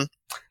read that one?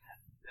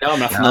 No,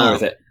 I'm not familiar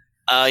with it.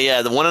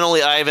 Yeah, The One and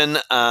Only Ivan.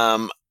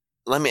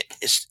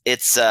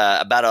 It's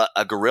about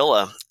a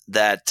gorilla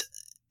that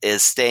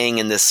is staying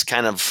in this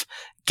kind of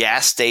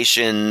gas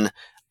station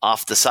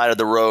off the side of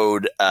the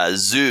road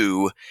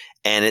zoo.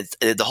 And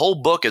the whole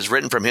book is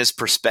written from his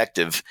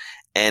perspective,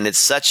 and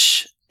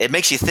it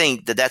makes you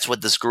think that that's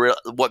what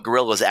what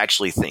gorillas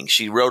actually think.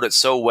 She wrote it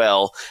so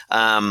well.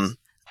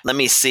 Let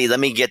me see.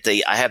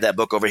 I have that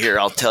book over here.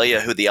 I'll tell you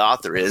who the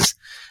author is.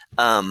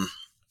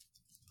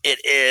 It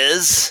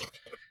is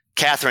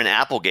Catherine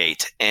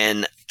Applegate,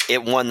 and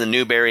it won the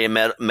Newbery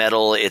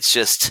Medal. It's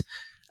just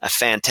a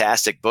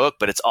fantastic book,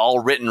 but it's all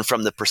written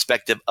from the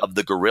perspective of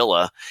the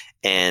gorilla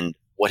and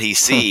what he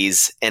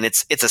sees. And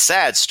it's a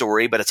sad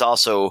story, but it's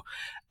also,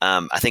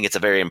 I think it's a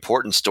very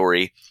important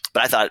story.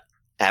 But I thought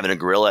having a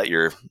gorilla at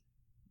your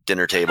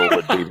dinner table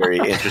would be very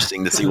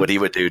interesting to see what he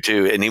would do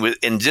too.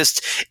 And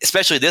just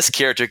especially this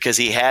character, because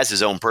he has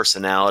his own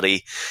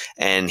personality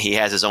and he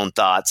has his own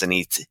thoughts, and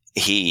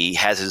he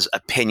has his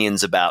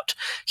opinions about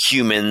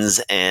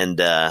humans. And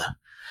it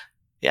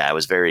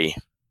was very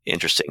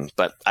interesting,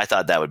 but I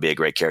thought that would be a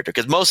great character,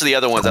 because most of the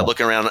other ones I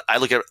look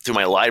at through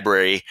my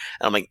library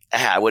and I'm like,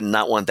 I would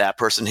not want that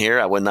person here.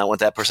 I would not want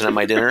that person at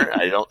my dinner.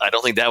 I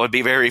don't think that would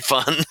be very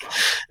fun.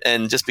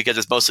 And just because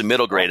it's mostly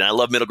middle grade, and I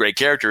love middle grade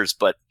characters,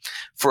 but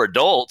for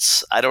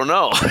adults, I don't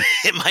know.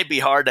 It might be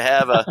hard to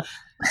have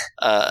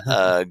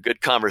a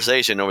good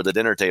conversation over the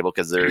dinner table,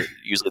 because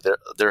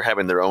they're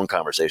having their own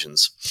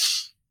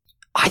conversations.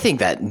 I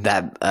think that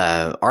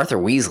Arthur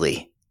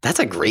Weasley, that's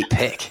a great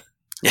pick.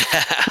 Yeah,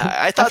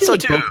 I thought so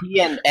too. He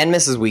and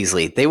Mrs.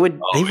 Weasley, they would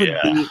be.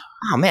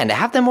 Oh man, to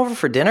have them over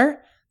for dinner,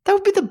 that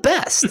would be the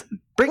best.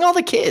 Bring all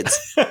the kids.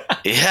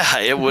 Yeah,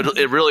 it would.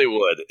 It really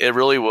would. It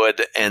really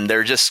would. And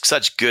they're just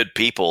such good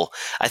people.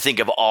 I think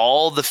of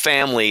all the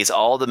families,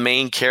 all the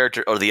main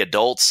character or the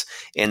adults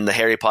in the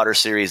Harry Potter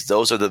series,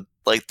 those are the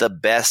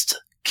best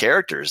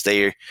characters.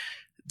 They're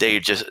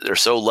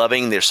so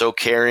loving. They're so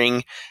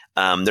caring.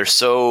 They're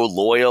so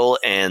loyal,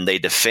 and they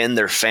defend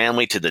their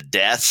family to the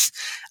death.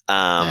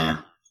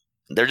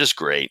 They're just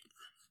great.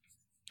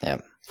 Yeah.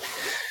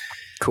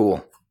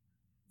 Cool.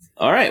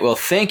 All right. Well,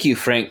 thank you,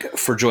 Frank,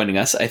 for joining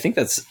us. I think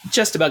that's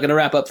just about going to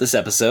wrap up this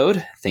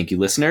episode. Thank you,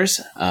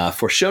 listeners.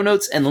 For show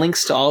notes and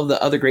links to all of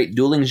the other great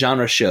dueling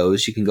genre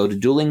shows, you can go to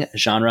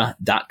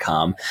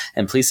duelinggenre.com.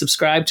 And please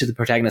subscribe to the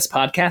Protagonist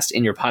Podcast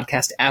in your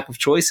podcast app of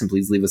choice, and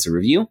please leave us a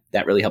review.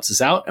 That really helps us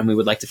out. And we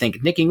would like to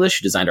thank Nick English,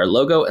 who designed our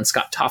logo, and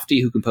Scott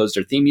Tofty, who composed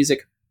our theme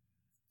music.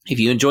 If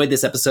you enjoyed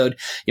this episode,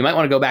 you might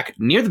want to go back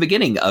near the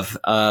beginning of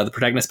the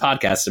Protagonist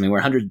Podcast. I mean, we're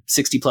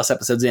 160 plus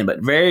episodes in,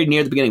 but very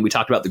near the beginning, we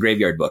talked about the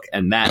Graveyard Book.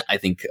 And that, I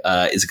think,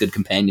 is a good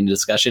companion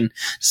discussion to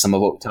some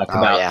of what we talked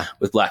about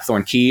with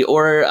Blackthorn Key.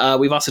 Or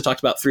we've also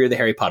talked about 3 of the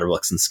Harry Potter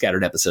books in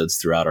scattered episodes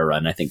throughout our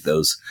run. I think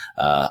those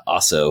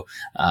also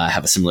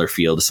have a similar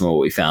feel to some of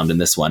what we found in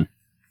this one.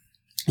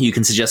 You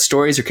can suggest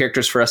stories or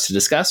characters for us to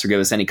discuss, or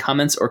give us any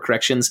comments or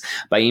corrections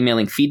by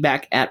emailing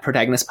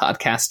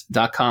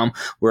feedback@protagonistpodcast.com.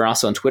 We're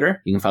also on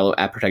Twitter. You can follow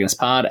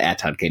 @protagonistpod,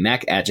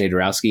 @ToddKMac,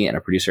 @JDorowski, and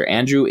our producer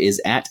Andrew is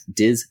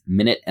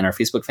 @DizMinute, and our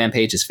Facebook fan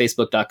page is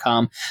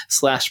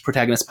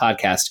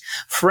facebook.com/protagonistpodcast.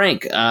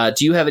 Frank,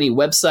 do you have any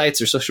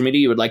websites or social media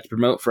you would like to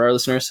promote for our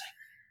listeners?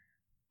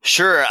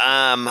 Sure.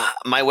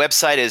 My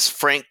website is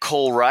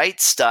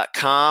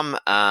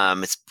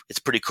frankcolewrites.com. It's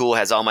pretty cool. It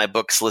has all my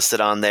books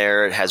listed on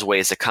there. It has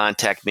ways to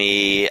contact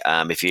me.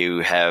 If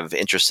you have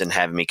interest in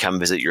having me come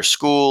visit your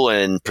school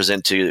and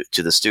present to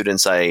the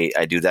students, I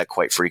do that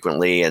quite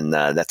frequently. And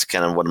that's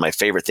kind of one of my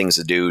favorite things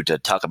to do, to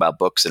talk about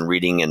books and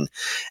reading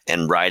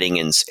and writing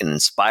and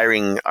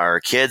inspiring our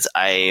kids.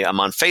 I am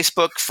on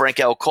Facebook, Frank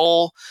L.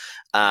 Cole.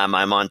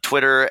 I'm on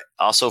Twitter,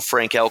 also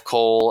Frank L.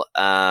 Cole.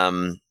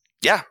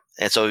 Yeah.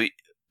 And so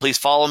please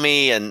follow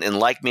me and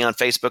like me on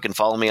Facebook and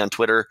follow me on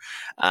Twitter.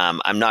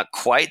 I'm not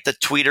quite the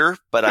tweeter,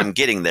 but I'm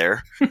getting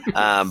there.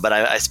 But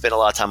I spend a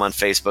lot of time on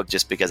Facebook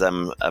just because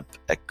I'm a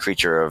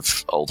creature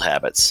of old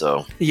habits.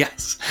 So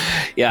Yes.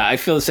 Yeah, I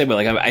feel the same way.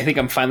 Like, I think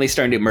I'm finally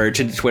starting to merge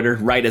into Twitter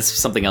right as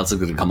something else is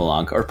going to come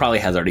along, or probably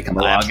has already come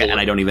along, Absolutely.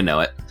 and I don't even know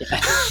it.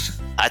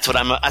 that's what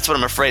I'm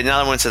afraid.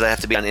 Another one says I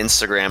have to be on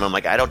Instagram. I'm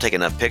like, I don't take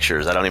enough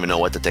pictures. I don't even know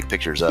what to take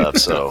pictures of.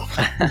 So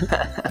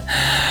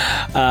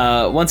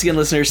once again,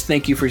 listeners,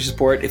 thank you for your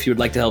support. If you would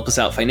like to help us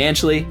out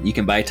financially, you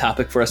can buy a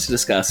topic for us to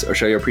discuss or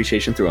show your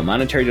appreciation through a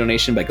monetary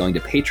donation by going to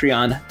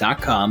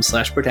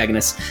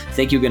patreon.com/protagonist.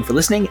 Thank you again for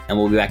listening, and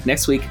we'll be back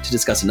next week to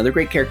discuss another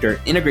great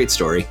character in a great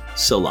story.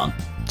 So long.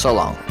 So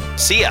long.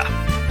 see ya.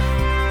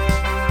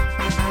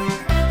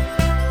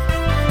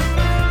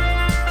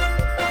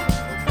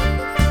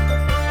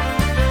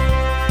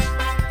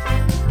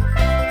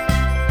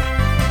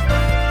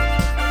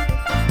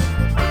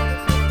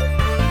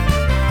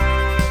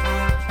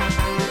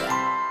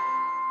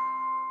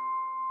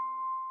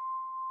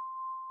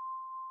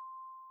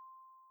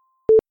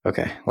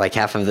 Okay, like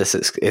half of this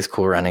is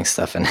Cool Running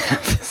stuff and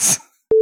half is